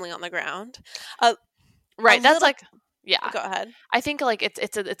firmly on the ground. Right. That's like, yeah. Go ahead. I think like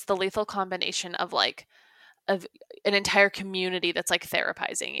it's the lethal combination of like of an entire community that's like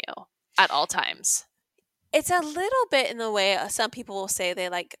therapizing you at all times. It's a little bit in the way some people will say they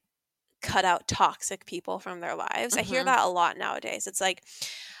like cut out toxic people from their lives. I hear that a lot nowadays. It's like,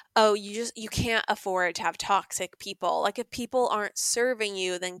 oh, you can't afford to have toxic people. Like, if people aren't serving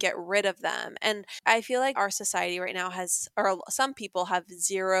you, then get rid of them. And I feel like our society right now some people have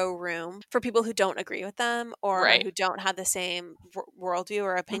zero room for people who don't agree with them or who don't have the same worldview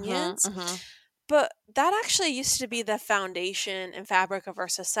or opinions. But that actually used to be the foundation and fabric of our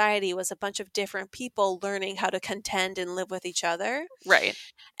society, was a bunch of different people learning how to contend and live with each other. Right.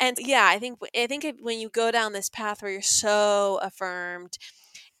 And yeah, I think when you go down this path where you're so affirmed,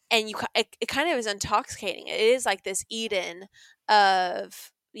 and it kind of is intoxicating. It is like this Eden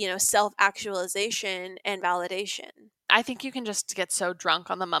of, you know, self-actualization and validation. I think you can just get so drunk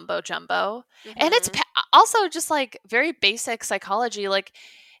on the mumbo jumbo. And it's also just like very basic psychology. Like,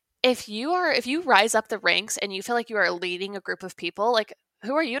 if you rise up the ranks and you feel like you are leading a group of people, like,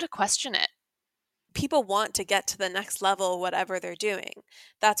 who are you to question it? People want to get to the next level, whatever they're doing.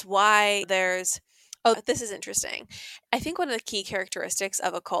 That's why this is interesting. I think one of the key characteristics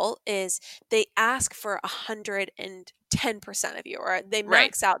of a cult is they ask for 110% of you, or they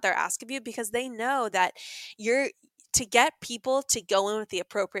max out their ask of you, because they know that to get people to go in with the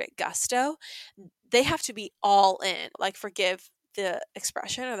appropriate gusto, they have to be all in. Like, forgive the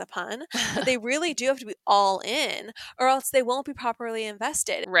expression or the pun, but they really do have to be all in, or else they won't be properly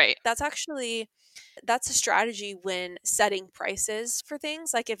invested. Right. That's a strategy when setting prices for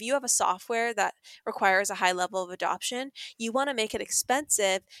things. Like, if you have a software that requires a high level of adoption, you want to make it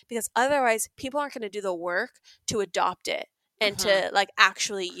expensive, because otherwise people aren't going to do the work to adopt it and to like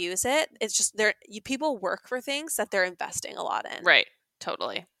actually use it. It's just people work for things that they're investing a lot in. Right.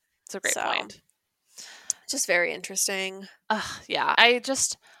 Totally. It's a great point. Just very interesting. Yeah. I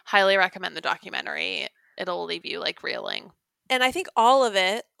just highly recommend the documentary. It'll leave you like reeling. And I think all of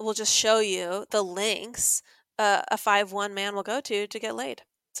it will just show you the lengths a 5'1" man will go to get laid.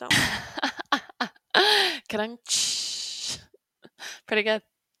 So, pretty good.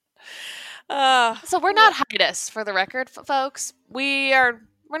 So we're not heightists, for the record, folks. We're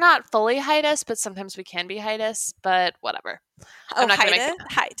not fully heightists, but sometimes we can be heightists. But whatever. I'm not going to make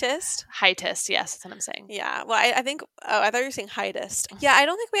heightist. Heightist, yes, that's what I'm saying. Yeah. Well, I think. Oh, I thought you were saying heightist. Yeah, I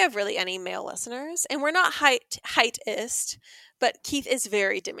don't think we have really any male listeners, and we're not heightist. But Keith is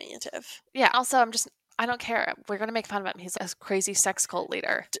very diminutive. Yeah. Also, I don't care. We're going to make fun of him. He's a crazy sex cult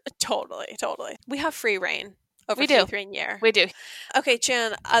leader. Totally. We have free reign over Keith Rainier. We do. Okay,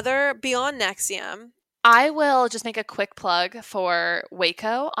 Jan, beyond NXIVM. I will just make a quick plug for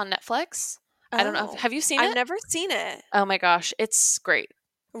Waco on Netflix. I don't know. Have you seen it? I've never seen it. Oh my gosh. It's great.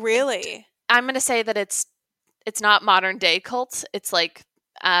 Really? I'm going to say that it's not modern day cult. It's like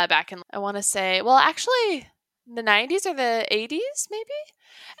back in, I want to say, well, actually the 90s or the 80s,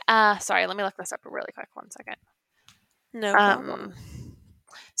 maybe? Sorry, let me look this up really quick. 1 second. No problem.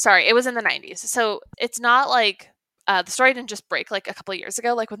 Sorry, it was in the 90s. So it's not like the story didn't just break like a couple of years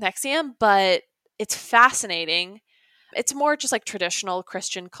ago, like with NXIVM, but it's fascinating. It's more just like traditional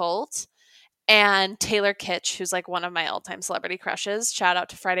Christian cult. And Taylor Kitsch, who's like one of my all-time celebrity crushes. Shout out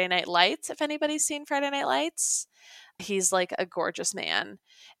to Friday Night Lights, if anybody's seen Friday Night Lights. He's like a gorgeous man.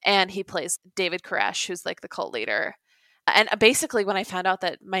 And he plays David Koresh, who's like the cult leader. And basically, when I found out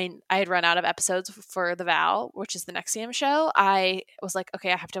that I had run out of episodes for The Vow, which is the NXIVM show, I was like,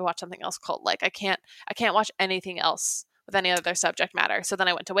 okay, I have to watch something else cult-like. I can't watch anything else with any other subject matter. So then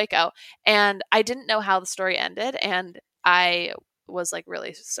I went to Waco, and I didn't know how the story ended, and I was like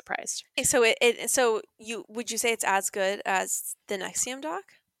really surprised. So would you say it's as good as the NXIVM doc?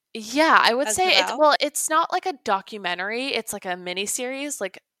 Yeah, I would say it's not like a documentary. It's like a mini series.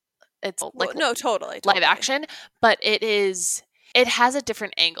 Like it's like totally live action, but it has a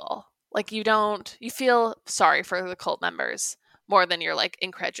different angle. Like you feel sorry for the cult members more than you're like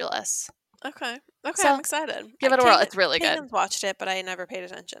incredulous. Okay, so I'm excited. Give it a whirl. It's really good. Kagan's watched it, but I never paid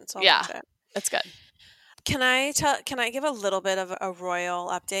attention. So I'll watch it. It's good. Can I give a little bit of a royal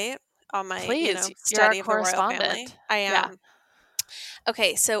update on my study of the royal family? I am. Yeah.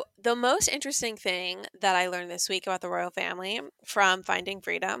 Okay, so the most interesting thing that I learned this week about the royal family from Finding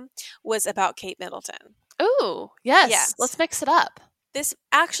Freedom was about Kate Middleton. Ooh, yes. Let's mix it up. This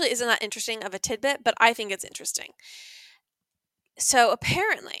actually isn't that interesting of a tidbit, but I think it's interesting. So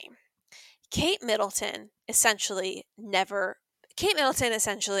apparently, Kate Middleton essentially,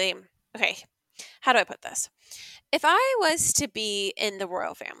 okay, how do I put this? If I was to be in the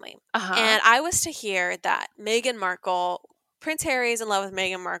royal family and I was to hear that Prince Harry is in love with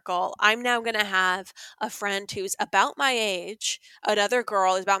Meghan Markle, I'm now going to have a friend who's about my age, another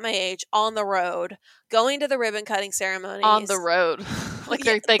girl who's about my age, on the road, going to the ribbon cutting ceremonies. On the road. Like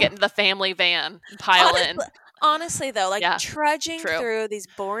they get in the family van and pile in. Honestly, though, trudging through these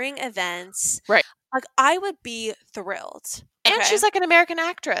boring events. Right. Like, I would be thrilled. Okay. And she's like an American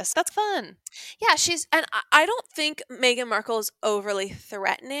actress. That's fun. Yeah, and I don't think Meghan Markle is overly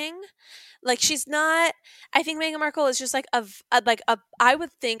threatening. Like, she's not. I think Meghan Markle is just like I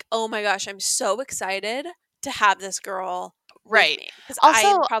would think, oh my gosh, I'm so excited to have this girl. Right. Because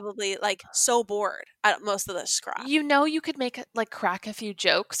I'm probably like so bored at most of this crap. You could crack a few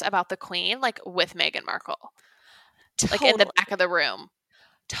jokes about the Queen, like with Meghan Markle. Like in the back of the room.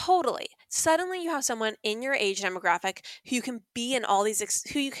 Totally. Suddenly you have someone in your age demographic who you can be in all these,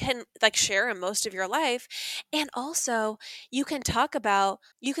 who you can like share in most of your life. And also you can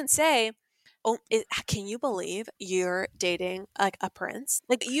say, oh, can you believe you're dating like a prince?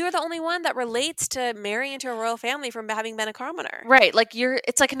 Like you're the only one that relates to marrying into a royal family from having been a commoner. Right. Like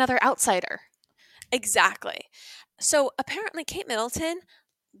it's like another outsider. Exactly. So apparently Kate Middleton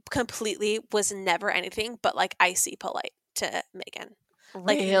completely was never anything but like icy polite to Meghan.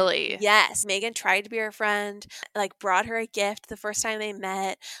 Really? Yes. Meghan tried to be her friend, like brought her a gift the first time they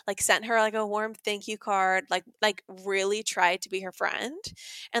met, like sent her like a warm thank you card, like really tried to be her friend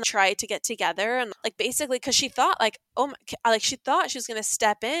and tried to get together. And like basically because she thought she thought she was going to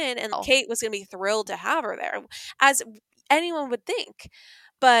step in and Kate was going to be thrilled to have her there, as anyone would think.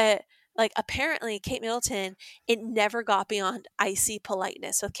 But like apparently Kate Middleton, it never got beyond icy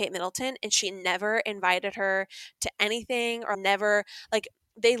politeness with Kate Middleton, and she never invited her to anything or never, like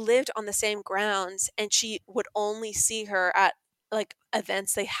they lived on the same grounds and she would only see her at like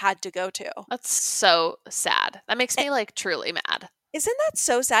events they had to go to. That's so sad. That makes me like truly mad. Isn't that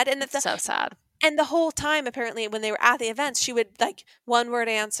so sad? And it's so sad. And the whole time, apparently, when they were at the events, she would like one-word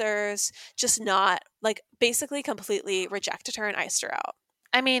answers, just not like basically completely rejected her and iced her out.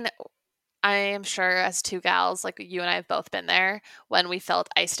 I mean, I am sure as two gals, like you and I have both been there when we felt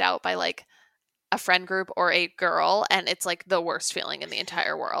iced out by like a friend group or a girl, and it's like the worst feeling in the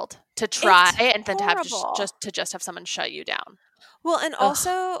entire world to try It's and then to have horrible. just have someone shut you down. Well, and Ugh.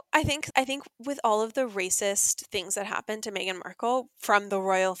 also I think with all of the racist things that happened to Meghan Markle from the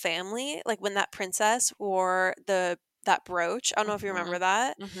royal family, like when that princess wore that brooch. I don't know if you remember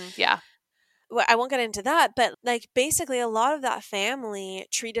that. Yeah. Well, I won't get into that, but like basically a lot of that family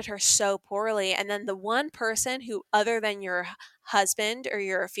treated her so poorly, and then the one person who other than your husband or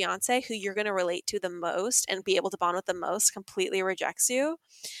your fiance who you're going to relate to the most and be able to bond with the most completely rejects you.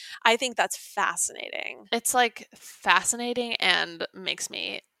 I think that's fascinating. It's like fascinating and makes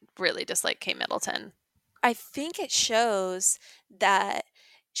me really dislike Kate Middleton. I think it shows that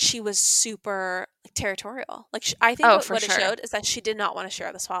she was super territorial. Like I think Oh, what, for what it sure. showed is that she did not want to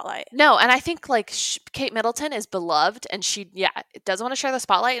share the spotlight. No, and I think like Kate Middleton is beloved, and she doesn't want to share the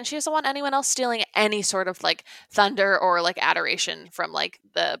spotlight, and she doesn't want anyone else stealing any sort of like thunder or like adoration from like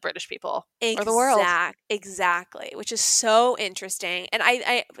the British people or the world. Exactly, which is so interesting. And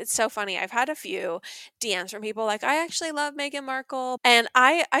I it's so funny. I've had a few DMs from people like, I actually love Meghan Markle. And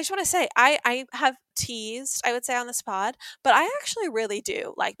I just want to say, I have teased, I would say on this pod, but I actually really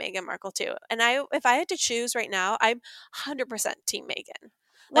do like Meghan Markle too. And if I had to choose right now, I'm 100% team Meghan.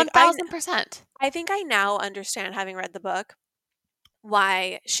 Like 1000%. I think I now understand, having read the book,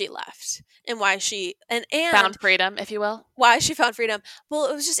 why she left and why she and Found freedom, if you will. why she found freedom. Well,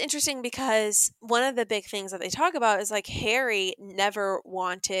 it was just interesting because one of the big things that they talk about is like Harry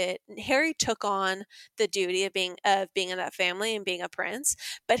took on the duty of being in that family and being a prince,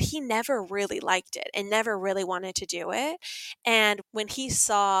 but he never really liked it and never really wanted to do it. And when he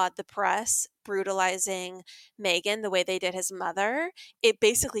saw the press brutalizing Meghan the way they did his mother, it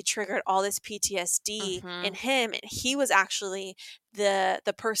basically triggered all this PTSD in him, and he was actually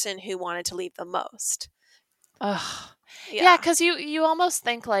the person who wanted to leave the most. Ugh. Yeah, because you almost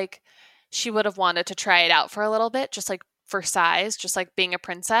think like she would have wanted to try it out for a little bit, just like for size, just like being a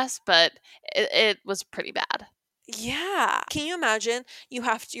princess, but it was pretty bad. Yeah. Can you imagine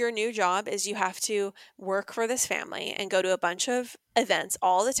your new job is you have to work for this family and go to a bunch of events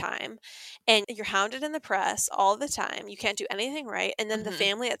all the time, and you're hounded in the press all the time. You can't do anything right. And then the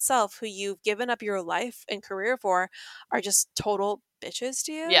family itself, who you've given up your life and career for, are just total bitches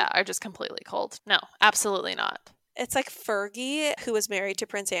to you. Yeah, are just completely cold. No, absolutely not. It's like Fergie, who was married to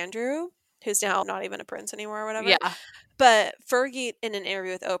Prince Andrew, who's now not even a prince anymore or whatever. Yeah. But Fergie, in an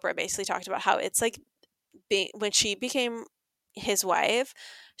interview with Oprah, basically talked about how it's like when she became his wife,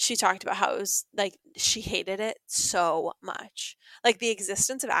 she talked about how it was like she hated it so much. Like the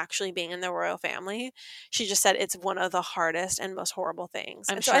existence of actually being in the royal family, she just said it's one of the hardest and most horrible things.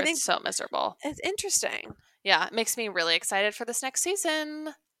 I'm sure it's so miserable. It's interesting. Yeah, it makes me really excited for this next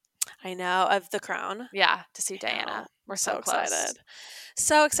season. I know, of The Crown. Yeah, to see Diana. We're so excited.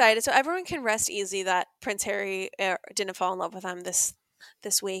 So excited. So everyone can rest easy that Prince Harry didn't fall in love with him this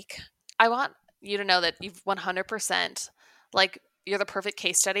week. I want you to know that you've 100%, like, you're the perfect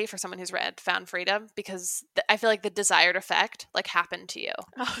case study for someone who's found freedom, because I feel like the desired effect like happened to you.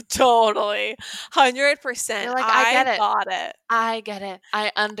 Oh, totally. 100%. You're like, I get it. Got it. I get it.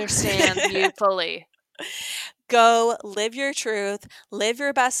 I understand you fully. Go live your truth, live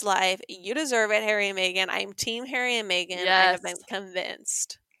your best life. You deserve it, Harry and Meghan. I'm team Harry and Meghan. Yes. I have been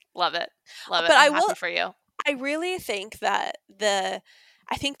convinced. Love it. Love it. But I'm happy for you. I really think that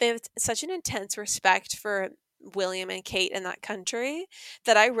I think they have such an intense respect for William and Kate in that country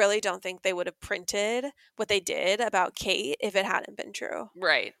that I really don't think they would have printed what they did about Kate if it hadn't been true.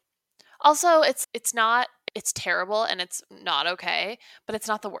 Right. Also, it's terrible and it's not okay, but it's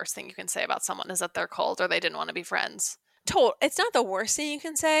not the worst thing you can say about someone is that they're cold or they didn't want to be friends. It's not the worst thing you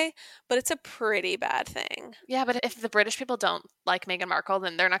can say, but it's a pretty bad thing. Yeah, but if the British people don't like Meghan Markle,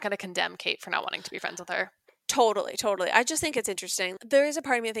 then they're not going to condemn Kate for not wanting to be friends with her. Totally. I just think it's interesting. There is a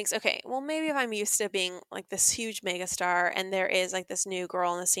part of me that thinks, okay, well, maybe if I'm used to being like this huge megastar and there is like this new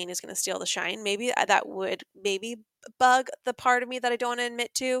girl in the scene who's going to steal the shine, maybe that would bug the part of me that I don't want to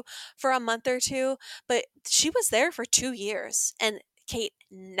admit to for a month or two. But she was there for 2 years and Kate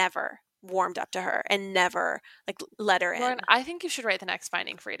never warmed up to her and never like let her in. Lauren, I think you should write the next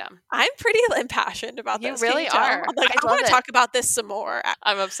Finding Freedom. I'm pretty impassioned about this. You really are. Like, I want to talk about this some more.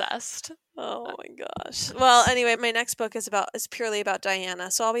 I'm obsessed. Oh my gosh. Well, anyway, my next book is purely about Diana.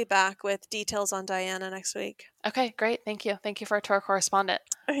 So I'll be back with details on Diana next week. Okay, great. Thank you. Thank you for our tour correspondent.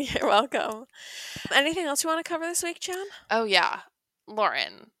 You're welcome. Anything else you want to cover this week, Jan? Oh yeah.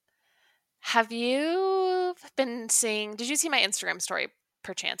 Lauren, have you been seeing, did you see my Instagram story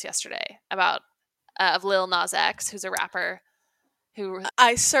perchance yesterday about of Lil Nas X, who's a rapper?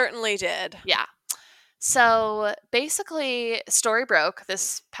 I certainly did. Yeah. So basically, story broke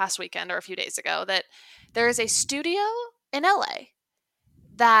this past weekend or a few days ago that there is a studio in LA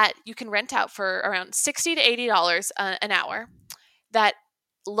that you can rent out for around $60 to $80 an hour that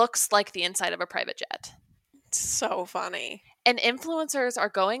looks like the inside of a private jet. So funny. And influencers are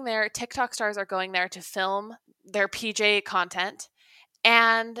going there, TikTok stars are going there to film their PJ content.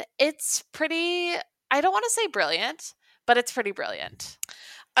 And it's pretty, I don't want to say brilliant, but it's pretty brilliant.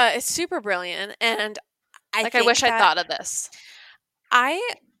 It's super brilliant. And I wish I'd thought of this. I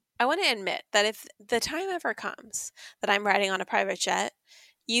want to admit that if the time ever comes that I'm riding on a private jet,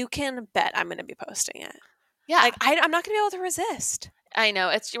 you can bet I'm going to be posting it. Yeah. Like, I'm not going to be able to resist. I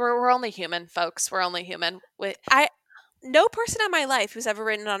know. We're only human, folks. We're only human. No person in my life who's ever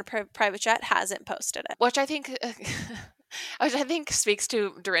ridden on a private jet hasn't posted it. Which I think speaks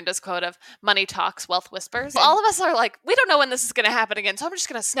to Dorinda's quote of money talks, wealth whispers. All of us are like, we don't know when this is going to happen again, so I'm just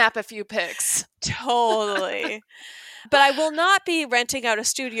going to snap a few pics. Totally. But I will not be renting out a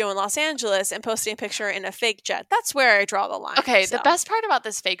studio in Los Angeles and posting a picture in a fake jet. That's where I draw the line. Okay, so. The best part about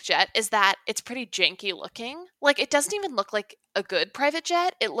this fake jet is that it's pretty janky looking. Like, it doesn't even look like a good private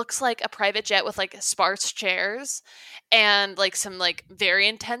jet. It looks like a private jet with, like, sparse chairs and, like, some, like, very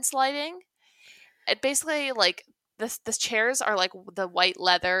intense lighting. It basically, like, the chairs are, like, the white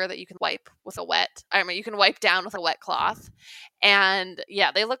leather that you can wipe with you can wipe down with a wet cloth. And,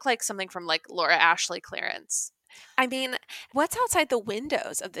 yeah, they look like something from, like, Laura Ashley clearance. I mean, what's outside the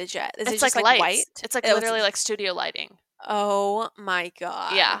windows of the jet? Is it's it just like white? It's like literally like studio lighting. Oh my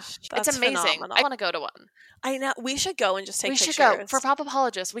gosh. Yeah. That's it's amazing. Phenomenal. I want to go to one. I know. We should go and just take pictures. We should go. For Pop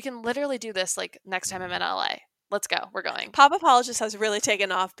Apologist, we can literally do this like next time I'm in LA. Let's go. We're going. Pop Apologist has really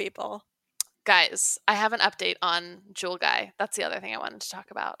taken off, people. Guys, I have an update on Jewel Guy. That's the other thing I wanted to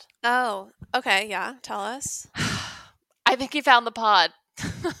talk about. Oh, okay. Yeah. Tell us. I think he found the pod.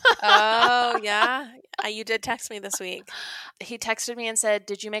 Oh, yeah. You did text me this week. He texted me and said,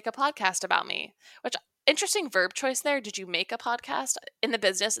 "Did you make a podcast about me?" Which, interesting verb choice there. Did you make a podcast? In the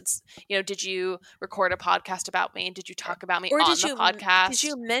business, it's, did you record a podcast about me? Did you talk about me on the podcast? Did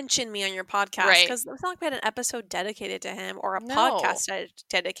you mention me on your podcast? Right. Because it's not like we had an episode dedicated to him or a podcast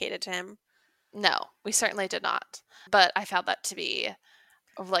dedicated to him. No, we certainly did not. But I found that to be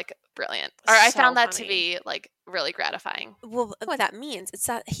like brilliant. Or I found that to be like really gratifying. Well, what that means is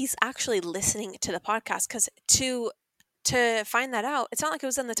that he's actually listening to the podcast, because to find that out, it's not like it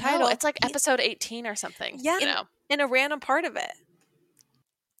was in the title. No, it's like episode 18 or something. Yeah, in a random part of it.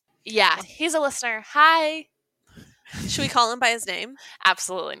 Yeah, he's a listener. Hi. Should we call him by his name?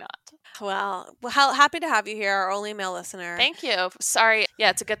 Absolutely not. Well, how happy to have you here, our only male listener. Thank you. Sorry.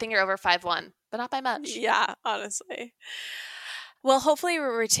 Yeah, it's a good thing you're over 5'1", but not by much. Yeah, honestly. Well, hopefully we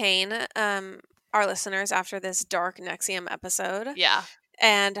retain our listeners after this dark NXIVM episode. Yeah.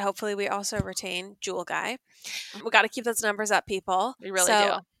 And hopefully we also retain Jewel Guy. We got to keep those numbers up, people. We really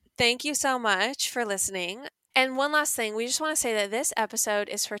do. Thank you so much for listening. And one last thing, we just want to say that this episode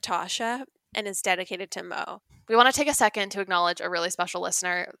is for Tasha and is dedicated to Mo. We want to take a second to acknowledge a really special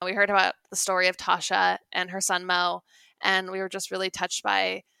listener. We heard about the story of Tasha and her son Mo, and we were just really touched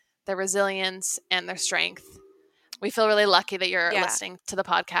by their resilience and their strength. We feel really lucky that you're listening to the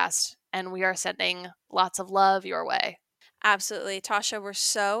podcast, and we are sending lots of love your way. Absolutely. Tasha, we're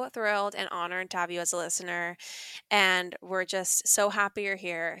so thrilled and honored to have you as a listener, and we're just so happy you're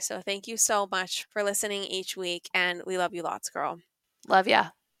here. So thank you so much for listening each week, and we love you lots, girl. Love ya.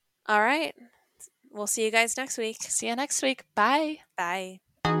 All right. We'll see you guys next week. See you next week. Bye. Bye.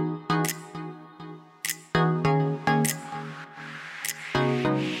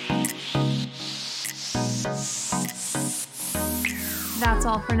 That's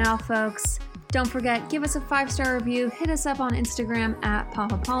all for now, folks. Don't forget, give us a 5-star review, hit us up on Instagram at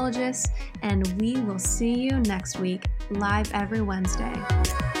Pop Apologist, and we will see you next week, live every Wednesday.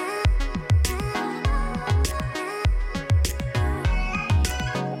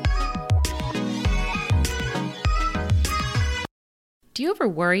 Do you ever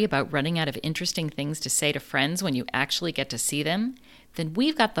worry about running out of interesting things to say to friends when you actually get to see them? Then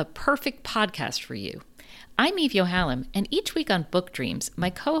we've got the perfect podcast for you. I'm Eve Yohalem, and each week on Book Dreams, my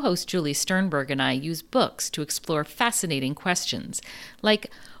co-host Julie Sternberg and I use books to explore fascinating questions,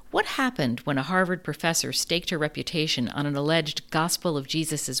 like what happened when a Harvard professor staked her reputation on an alleged Gospel of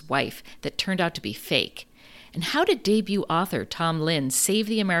Jesus' wife that turned out to be fake? And how did debut author Tom Lynn save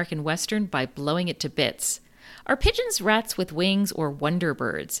the American Western by blowing it to bits? Are pigeons rats with wings or wonder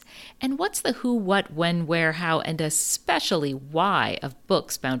birds? And what's the who, what, when, where, how, and especially why of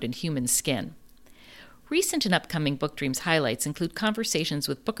books bound in human skin? Recent and upcoming Book Dreams highlights include conversations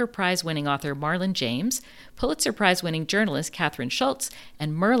with Booker Prize-winning author Marlon James, Pulitzer Prize-winning journalist Kathryn Schultz,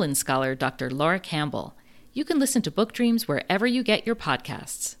 and Merlin scholar Dr. Laura Campbell. You can listen to Book Dreams wherever you get your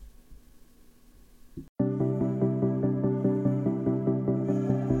podcasts.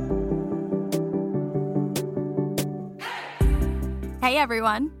 Hey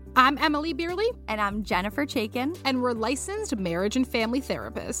everyone, I'm Emily Beerley. And I'm Jennifer Chaikin. And we're licensed marriage and family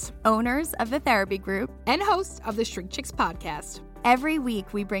therapists, owners of the Therapy Group, and hosts of the Shrink Chicks podcast. Every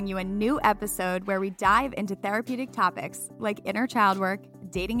week we bring you a new episode where we dive into therapeutic topics like inner child work,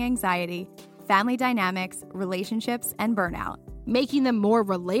 dating anxiety, family dynamics, relationships, and burnout. Making them more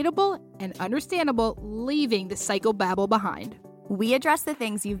relatable and understandable, leaving the psychobabble behind. We address the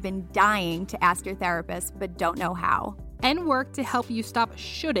things you've been dying to ask your therapist but don't know how. And work to help you stop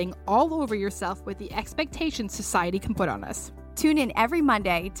shooting all over yourself with the expectations society can put on us. Tune in every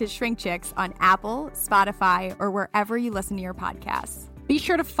Monday to Shrink Chicks on Apple, Spotify, or wherever you listen to your podcasts. Be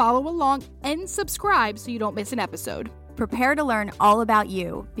sure to follow along and subscribe so you don't miss an episode. Prepare to learn all about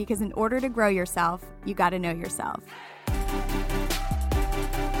you, because in order to grow yourself, you got to know yourself.